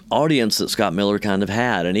the audience that Scott Miller kind of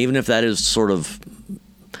had. And even if that is sort of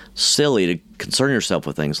silly to concern yourself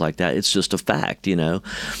with things like that, it's just a fact,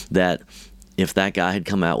 that if that guy had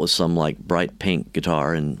come out with some like bright pink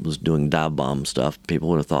guitar and was doing dive bomb stuff, people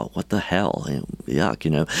would have thought, what the hell?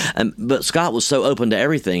 Yuck, but Scott was so open to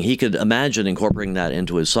everything. He could imagine incorporating that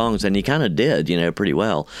into his songs, and he kind of did, pretty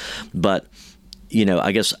well. But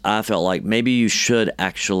I guess I felt like maybe you should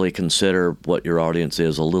actually consider what your audience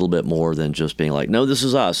is a little bit more than just being like, no, this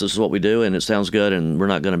is us. This is what we do, and it sounds good, and we're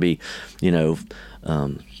not going to be,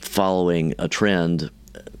 following a trend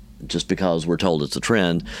just because we're told it's a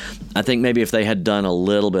trend. I think maybe if they had done a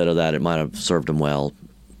little bit of that, it might have served them well.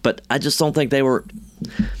 But I just don't think they were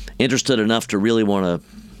interested enough to really want to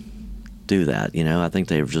do that. I think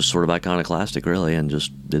they were just sort of iconoclastic, really, and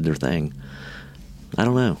just did their thing. I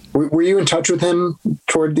don't know. Were you in touch with him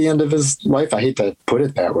toward the end of his life? I hate to put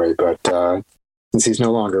it that way, but since he's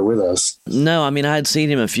no longer with us. No, I mean, I had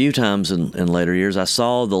seen him a few times in later years. I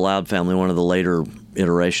saw the Loud family, one of the later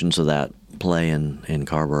iterations of that, play in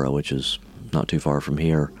Carrboro, which is not too far from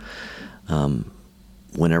here.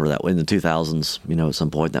 Whenever that, in the 2000s, at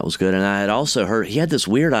some point, that was good. And I had also heard, he had this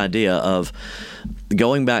weird idea of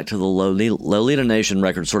going back to the Lolita Nation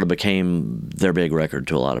record sort of became their big record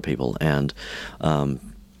to a lot of people. And,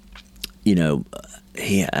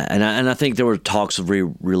 he, and I think there were talks of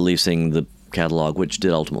re-releasing the catalog, which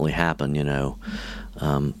did ultimately happen,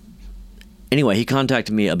 Anyway, he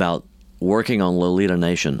contacted me about working on Lolita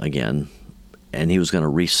Nation again, and he was going to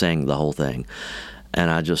re-sing the whole thing.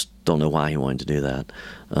 And I just don't know why he wanted to do that.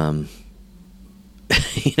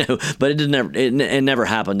 But it never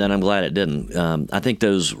happened, and I'm glad it didn't. I think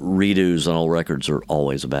those redos on old records are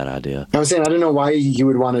always a bad idea. I was saying, I don't know why he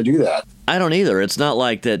would want to do that. I don't either. It's not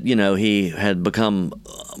like that, he had become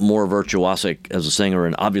more virtuosic as a singer,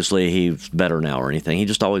 and obviously he's better now or anything. He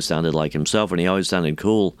just always sounded like himself, and he always sounded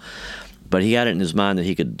cool. But he had it in his mind that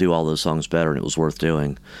he could do all those songs better, and it was worth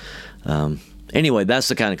doing. Anyway, that's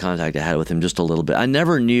the kind of contact I had with him, just a little bit. I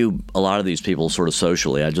never knew a lot of these people sort of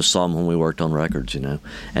socially. I just saw them when we worked on records,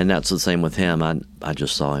 And that's the same with him. I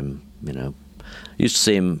just saw him, used to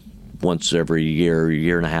see him once every year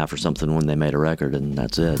and a half or something when they made a record, and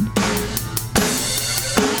that's it.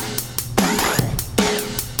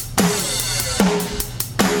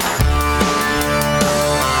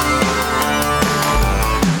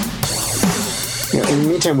 In the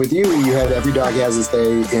meantime, with you had Every Dog Has Its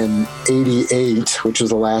Day in '88, which was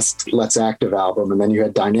the last Let's Active album, and then you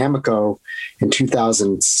had Dynamico in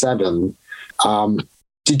 2007.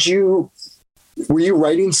 Were you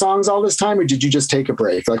writing songs all this time, or did you just take a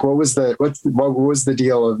break? Like, what was the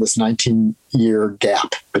deal of this 19-year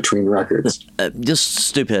gap between records? Just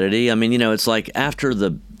stupidity. I mean, it's like after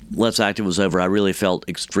the Let's Active was over, I really felt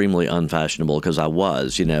extremely unfashionable because I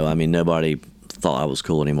was, nobody thought I was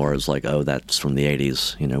cool anymore. It's like, oh, that's from the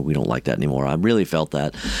 80s. We don't like that anymore. I really felt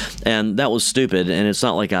that. And that was stupid. And it's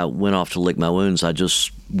not like I went off to lick my wounds. I just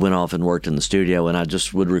went off and worked in the studio, and I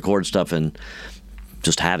just would record stuff and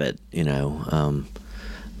just have it,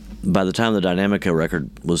 By the time the Dynamico record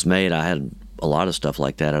was made, I had a lot of stuff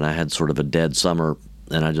like that, and I had sort of a dead summer,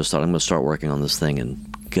 and I just thought, I'm going to start working on this thing and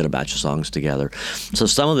get a batch of songs together. So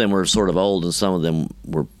some of them were sort of old, and some of them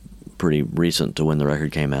were pretty recent to when the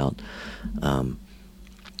record came out.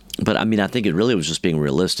 But I mean, I think it really was just being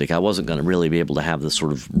realistic. I wasn't going to really be able to have this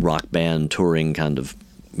sort of rock band touring kind of,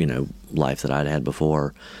 life that I'd had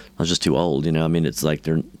before. I was just too old, I mean, it's like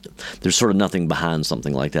there's sort of nothing behind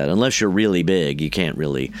something like that. Unless you're really big, you can't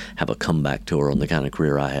really have a comeback tour on the kind of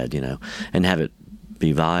career I had, and have it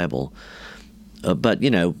be viable. But,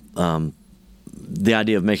 the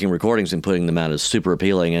idea of making recordings and putting them out is super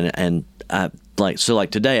appealing. And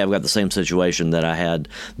like today, I've got the same situation that I had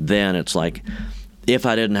then. It's like, if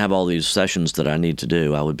I didn't have all these sessions that I need to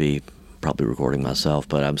do, I would be probably recording myself,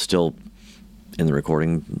 but I'm still in the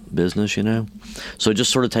recording business, So it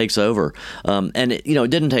just sort of takes over. And it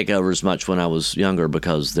didn't take over as much when I was younger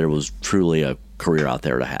because there was truly a career out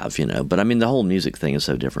there to have, But I mean, the whole music thing is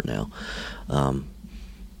so different now.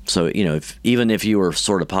 So, even if you were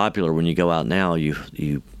sort of popular, when you go out now, you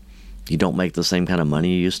don't make the same kind of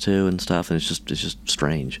money you used to and stuff, and it's just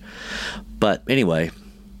strange. But anyway,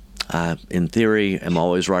 in theory, am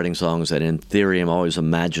always writing songs, and in theory, I'm always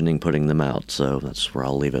imagining putting them out. So that's where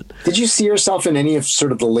I'll leave it. Did you see yourself in any of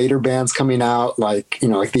sort of the later bands coming out, like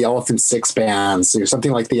the Elephant Six bands, or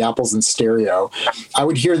something like the Apples in Stereo? I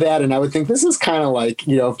would hear that and I would think this is kind of like,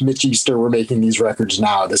 if Mitch Easter were making these records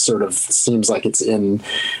now, this sort of seems like it's in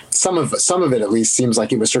some of it, at least seems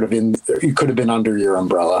like it was sort of in, it could have been under your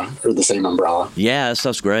umbrella or the same umbrella. Yeah, that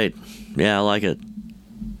stuff's great. Yeah, I like it.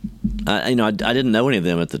 I didn't know any of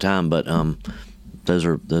them at the time, but those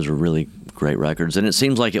are really great records, and it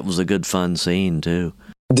seems like it was a good fun scene too.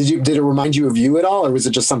 Did it remind you of you at all, or was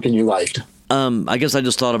it just something you liked? I guess I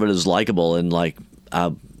just thought of it as likable and like,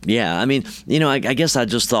 yeah. I mean, I guess I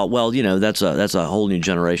just thought, well, that's a whole new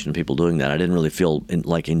generation of people doing that. I didn't really feel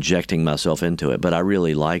like injecting myself into it, but I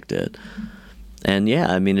really liked it. And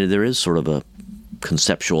yeah, I mean, there is sort of a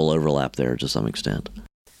conceptual overlap there to some extent.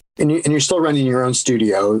 And you're still running your own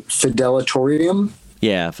studio, Fidelatorium?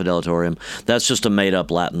 Yeah, Fidelatorium. That's just a made-up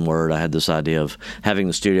Latin word. I had this idea of having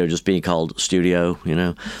the studio just be called studio,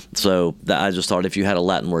 So I just thought if you had a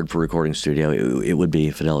Latin word for recording studio, it would be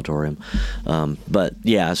Fidelatorium. But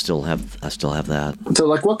yeah, I still have that. So,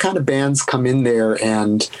 like, what kind of bands come in there,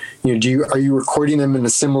 and are you recording them in a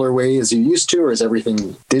similar way as you used to, or is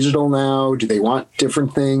everything digital now? Do they want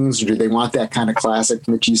different things, or do they want that kind of classic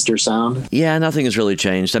Mitch Easter sound? Yeah, nothing has really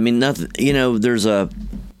changed. I mean, nothing. There's a.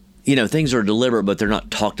 Things are deliberate, but they're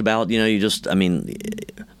not talked about. What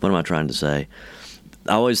am I trying to say?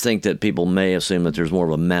 I always think that people may assume that there's more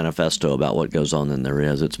of a manifesto about what goes on than there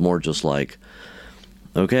is. It's more just like,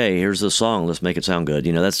 okay, here's the song, let's make it sound good.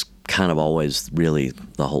 That's kind of always really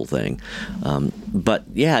the whole thing. But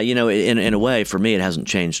yeah, in a way, for me, it hasn't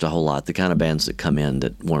changed a whole lot. The kind of bands that come in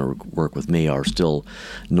that want to work with me are still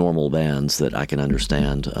normal bands that I can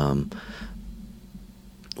understand,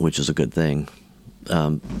 which is a good thing.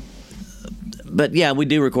 But yeah, we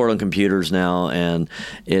do record on computers now, and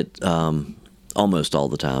it almost all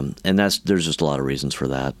the time, and there's just a lot of reasons for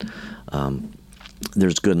that.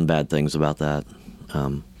 There's good and bad things about that.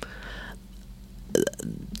 I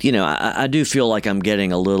do feel like I'm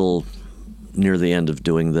getting a little near the end of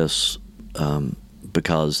doing this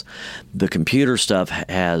because the computer stuff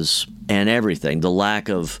has, and everything, the lack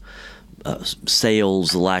of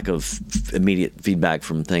sales, the lack of immediate feedback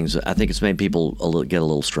from things, I think it's made people get a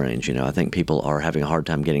little strange. I think people are having a hard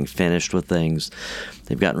time getting finished with things.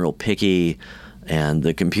 They've gotten real picky, and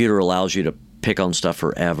the computer allows you to pick on stuff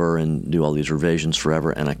forever and do all these revisions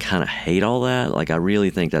forever, and I kind of hate all that. Like, I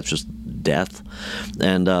really think that's just death.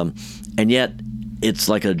 And yet it's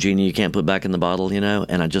like a genie you can't put back in the bottle,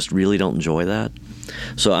 and I just really don't enjoy that.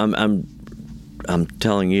 So I'm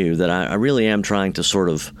telling you that I really am trying to sort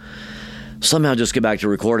of somehow just get back to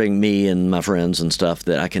recording me and my friends and stuff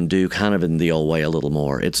that I can do kind of in the old way a little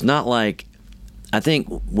more. It's not like, I think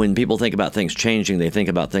when people think about things changing, they think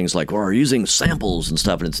about things like, well, we're using samples and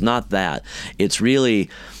stuff, and it's not that. It's really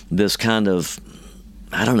this kind of,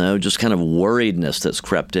 I don't know, just kind of worriedness that's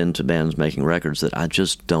crept into bands making records that I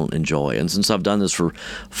just don't enjoy. And since I've done this for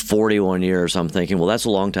 41 years, I'm thinking, well, that's a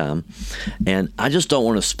long time. And I just don't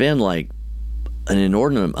want to spend like an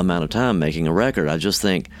inordinate amount of time making a record. I just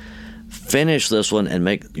think, finish this one and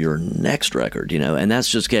make your next record, and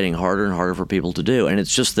that's just getting harder and harder for people to do, and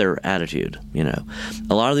it's just their attitude.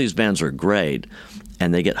 A lot of these bands are great,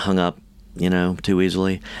 and they get hung up, too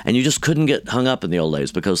easily, and you just couldn't get hung up in the old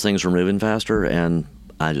days because things were moving faster, and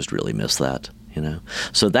I just really miss that,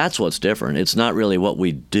 So that's what's different. It's not really what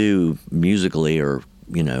we do musically or,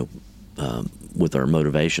 with our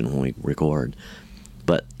motivation when we record.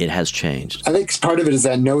 But it has changed. I think part of it is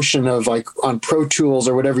that notion of, like, on Pro Tools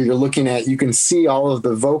or whatever you're looking at, you can see all of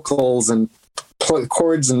the vocals and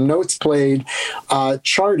chords and notes played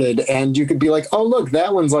charted, and you could be like, oh, look,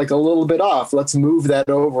 that one's like a little bit off. Let's move that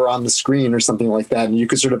over on the screen or something like that. And you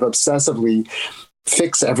could sort of obsessively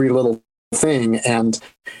fix every little thing, and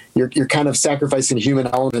you're kind of sacrificing a human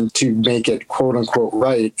element to make it quote unquote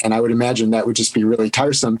right. And I would imagine that would just be really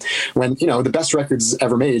tiresome when, the best records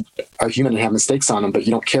ever made are human and have mistakes on them, but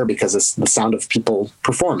you don't care because it's the sound of people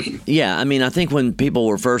performing. Yeah. I mean, I think when people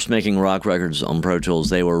were first making rock records on Pro Tools,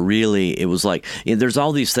 they were really, it was like, there's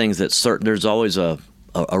all these things that there's always a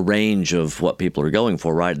range of what people are going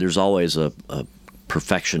for, right? There's always a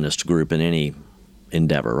perfectionist group in any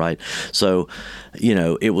endeavor, right? So,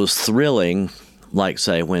 it was thrilling, like,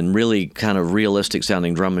 say, when really kind of realistic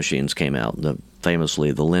sounding drum machines came out,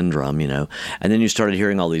 famously the Lindrum, and then you started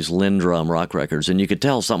hearing all these Lindrum rock records, and you could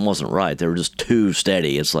tell something wasn't right. They were just too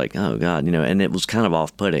steady. It's like, oh God, and it was kind of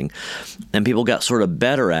off-putting. And people got sort of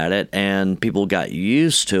better at it, and people got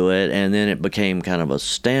used to it, and then it became kind of a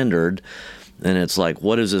standard. And it's like,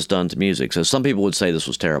 what has this done to music? So some people would say this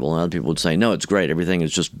was terrible, and other people would say, no, it's great. Everything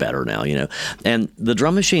is just better now, you know. And the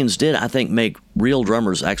drum machines did, I think, make real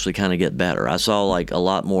drummers actually kind of get better. I saw like a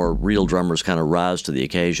lot more real drummers kind of rise to the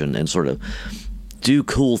occasion and sort of do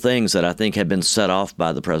cool things that I think had been set off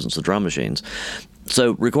by the presence of drum machines.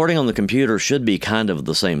 So recording on the computer should be kind of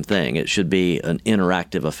the same thing. It should be an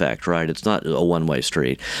interactive effect, right? It's not a one-way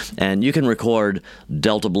street. And you can record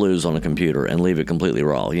Delta blues on a computer and leave it completely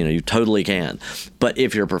raw. You know, you totally can. But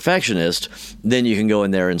if you're a perfectionist, then you can go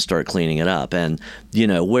in there and start cleaning it up. And, you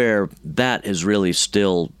know, where that is really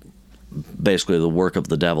still basically the work of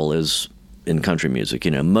the devil is in country music. You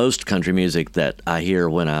know, most country music that I hear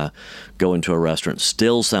when I go into a restaurant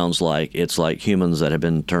still sounds like it's like humans that have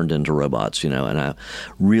been turned into robots, you know, and I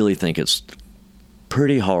really think it's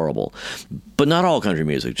pretty horrible. But not all country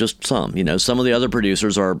music, just some. You know, some of the other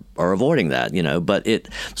producers are avoiding that, you know, but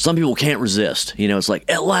some people can't resist. You know, it's like,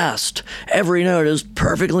 at last, every note is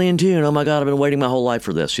perfectly in tune. Oh my God, I've been waiting my whole life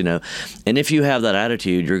for this, you know. And if you have that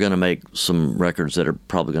attitude, you're going to make some records that are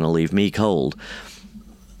probably going to leave me cold.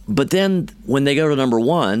 But then when they go to number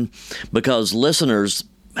one, because listeners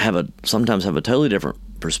sometimes have a totally different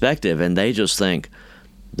perspective, and they just think,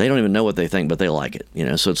 they don't even know what they think, but they like it, you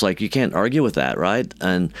know. So it's like, you can't argue with that, right?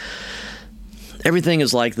 And everything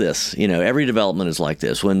is like this, you know. Every development is like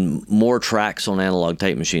this. When more tracks on analog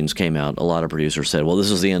tape machines came out, a lot of producers said, well,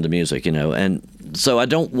 this is the end of music, you know. And so I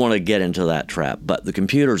don't want to get into that trap, but the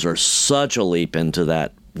computers are such a leap into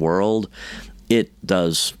that world. It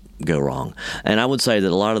does go wrong. And I would say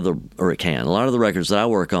that a lot of the records that I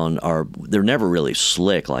work on they're never really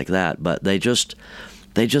slick like that, but they just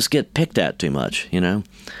get picked at too much, you know.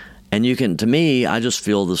 And to me, I just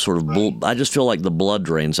feel I just feel like the blood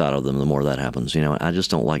drains out of them the more that happens, you know. I just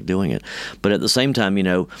don't like doing it. But at the same time, you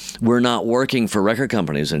know, we're not working for record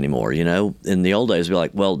companies anymore, you know. In the old days, we'd be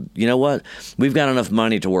like, well, you know what? We've got enough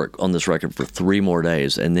money to work on this record for 3 more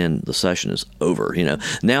days, and then the session is over, you know.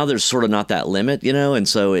 Now there's sort of not that limit, you know, and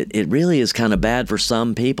so it really is kind of bad for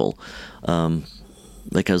some people.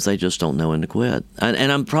 Because they just don't know when to quit.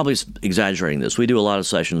 And I'm probably exaggerating this. We do a lot of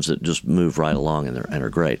sessions that just move right along and are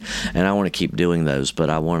great. And I want to keep doing those, but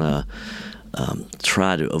I want to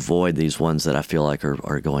try to avoid these ones that I feel like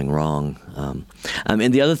are going wrong.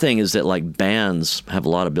 And the other thing is that, like, bands have a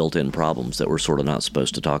lot of built-in problems that we're sort of not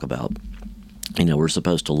supposed to talk about. You know, we're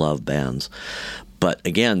supposed to love bands. But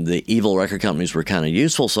again, the evil record companies were kind of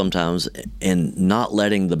useful sometimes in not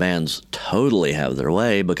letting the bands totally have their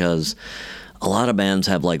way, because a lot of bands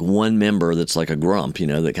have like one member that's like a grump, you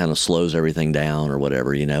know, that kind of slows everything down or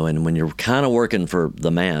whatever, you know. And when you're kind of working for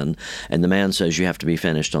the man and the man says you have to be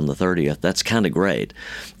finished on the 30th, that's kind of great,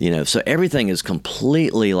 you know. So everything is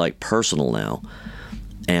completely like personal now.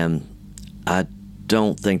 And I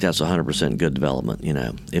don't think that's 100% good development, you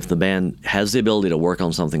know. If the band has the ability to work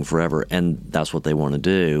on something forever and that's what they want to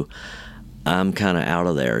do, I'm kind of out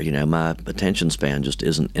of there, you know. My attention span just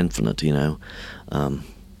isn't infinite, you know.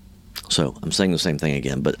 So I'm saying the same thing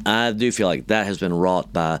again, but I do feel like that has been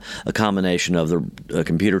wrought by a combination of the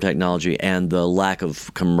computer technology and the lack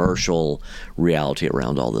of commercial reality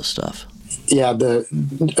around all this stuff. Yeah,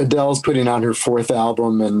 Adele's putting out her 4th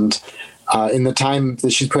album, and in the time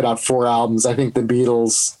that she's put out 4 albums, I think the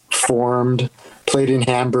Beatles formed, played in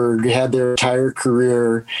Hamburg, had their entire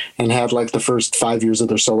career, and had like the first 5 years of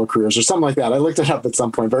their solo careers or something like that. I looked it up at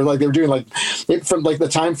some point, but like they were doing like it from like the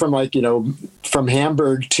time from like, you know, from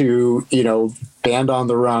Hamburg to, you know, Band on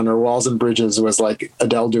the Run or Walls and Bridges was like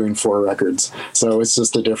Adele doing 4 records. So it's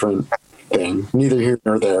just a different thing, neither here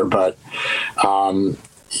nor there, but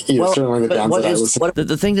certainly the bands that I listen to.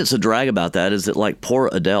 The thing that's a drag about that is that, like, poor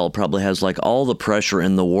Adele probably has like all the pressure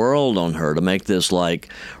in the world on her to make this like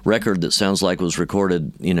record that sounds like was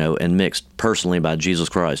recorded, you know, and mixed personally by Jesus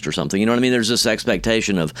Christ or something. You know what I mean? There's this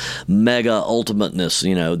expectation of mega ultimateness,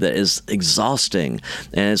 you know, that is exhausting.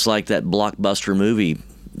 And it's like that blockbuster movie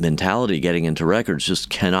mentality getting into records just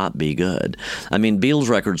cannot be good. I mean, Beatles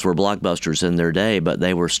records were blockbusters in their day, but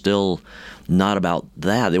they were still not about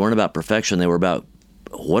that. They weren't about perfection. They were about,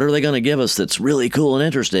 what are they going to give us that's really cool and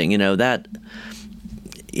interesting? You know, that,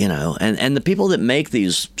 you know, and the people that make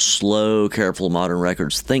these slow, careful modern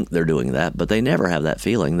records think they're doing that, but they never have that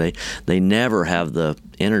feeling. They never have the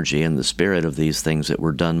energy and the spirit of these things that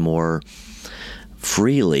were done more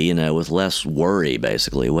freely, you know, with less worry,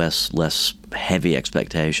 basically, less heavy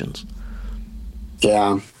expectations.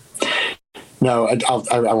 Yeah. No,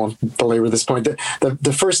 I won't belabor this point.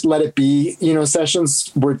 The first Let It Be, you know,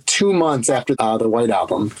 sessions were 2 months after the White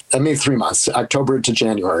Album. I mean, 3 months, October to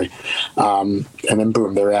January, and then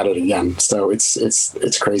boom, they're at it again. So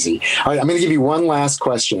it's crazy. All right, I'm going to give you one last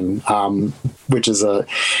question, which is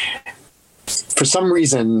for some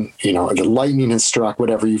reason, the lightning has struck,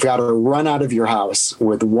 whatever, you've got to run out of your house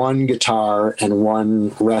with one guitar and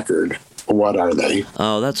one record, what are they?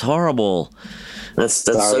 Oh, that's horrible.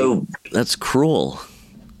 That's cruel.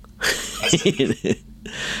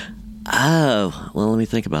 Oh, well, let me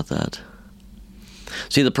think about that.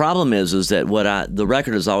 See, the problem is that the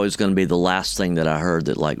record is always going to be the last thing that I heard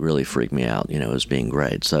that like really freaked me out, as being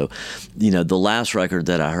great. So, the last record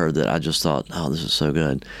that I heard that I just thought, oh, this is so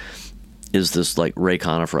good, is this like Ray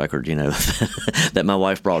Conniff record, that my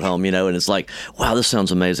wife brought home, and it's like, wow, this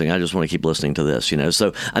sounds amazing. I just want to keep listening to this,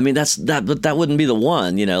 So, I mean, but that wouldn't be the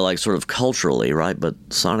one, like sort of culturally, right? But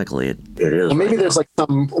sonically, it is. Well, maybe there's like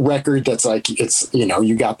some record that's like, it's,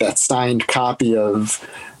 you got that signed copy of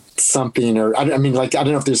something, or I don't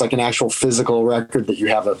know if there's like an actual physical record that you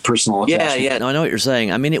have a personal attachment. Yeah. No, I know what you're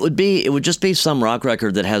saying. I mean, it would just be some rock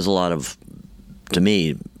record that has a lot of, to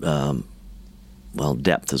me,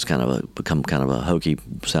 depth has become kind of a hokey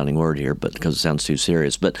sounding word here, but because it sounds too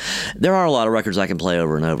serious. But there are a lot of records I can play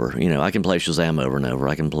over and over. I can play Shazam over and over.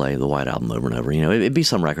 I can play the White Album over and over. It'd be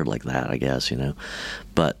some record like that, I guess.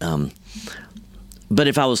 But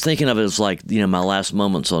if I was thinking of it as like, my last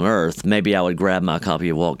moments on Earth, maybe I would grab my copy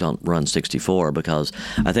of Walk Don't Run 64, because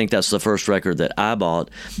I think that's the first record that I bought,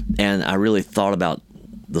 and I really thought about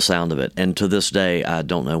the sound of it. And to this day, I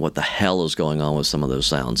don't know what the hell is going on with some of those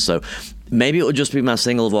sounds. So maybe it would just be my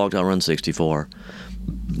single of Walk Don't Run 64.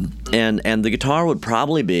 And the guitar would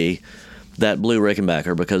probably be that Blue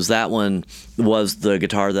Rickenbacker, because that one was the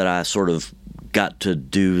guitar that I sort of got to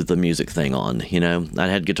do the music thing on. I'd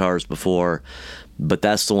had guitars before, but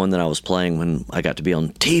that's the one that I was playing when I got to be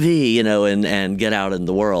on TV, and get out in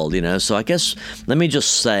the world, So I guess, let me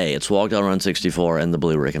just say, it's Walk Don't Run 64 and the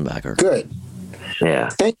Blue Rickenbacker. Good. Yeah.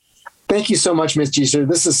 Thank you so much, Mitch Easter.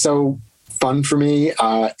 This is so fun for me.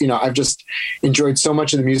 I've just enjoyed so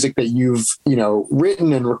much of the music that you've,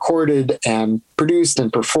 written and recorded and produced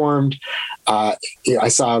and performed. I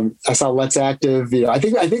saw Let's Active. I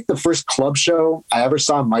think the first club show I ever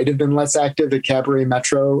saw might have been Let's Active at Cabaret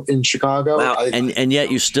Metro in Chicago. Wow. And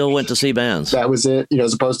yet you still went to see bands. That was it.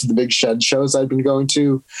 As opposed to the big shed shows I'd been going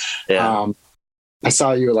to. Yeah. I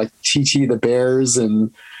saw you at like TT the Bears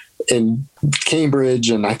and in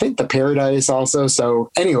Cambridge, and I think the Paradise also.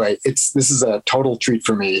 So anyway, this is a total treat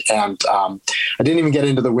for me. And I didn't even get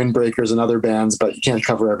into the Windbreakers and other bands, but you can't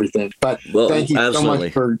cover everything. But thank you so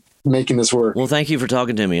much for making this work. Well, thank you for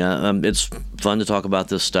talking to me. It's fun to talk about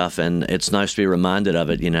this stuff, and it's nice to be reminded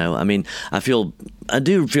of it. I mean, I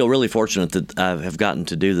do feel really fortunate that I have gotten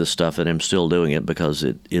to do this stuff, and I'm still doing it, because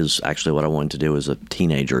it is actually what I wanted to do as a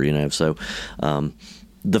teenager. So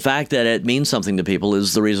the fact that it means something to people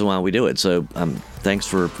is the reason why we do it. So thanks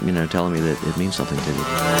for telling me that it means something to you.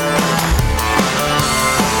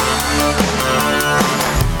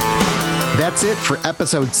 That's it for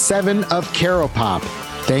episode 7 of Caro Pop.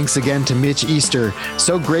 Thanks again to Mitch Easter,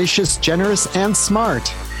 so gracious, generous, and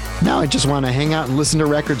smart. Now I just want to hang out and listen to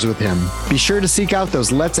records with him. Be sure to seek out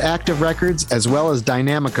those Let's Active records, as well as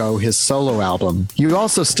Dynamico, his solo album. You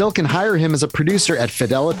also still can hire him as a producer at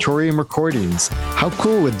Fidelatorium Recordings. How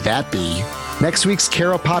cool would that be? Next week's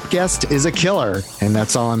Caro Pop guest is a killer, and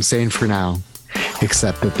that's all I'm saying for now.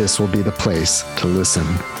 Except that this will be the place to listen.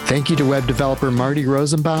 Thank you to web developer Marty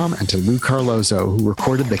Rosenbaum and to Lou Carlozo, who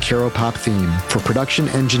recorded the Caro Pop theme. For production,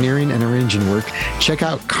 engineering, and arranging work, check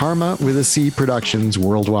out Karma with a C Productions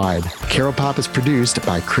worldwide. Caro Pop is produced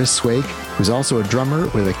by Chris Swake, who's also a drummer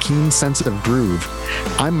with a keen sense of groove.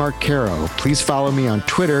 I'm Mark Caro. Please follow me on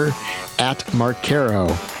Twitter at Mark Caro,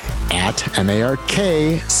 at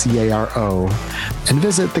MarkCaro, and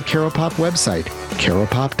visit the Caro Pop website,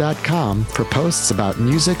 caropop.com, for posts about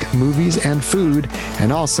music, movies, and food,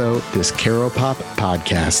 and also this Caro Pop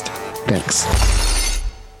podcast. Thanks.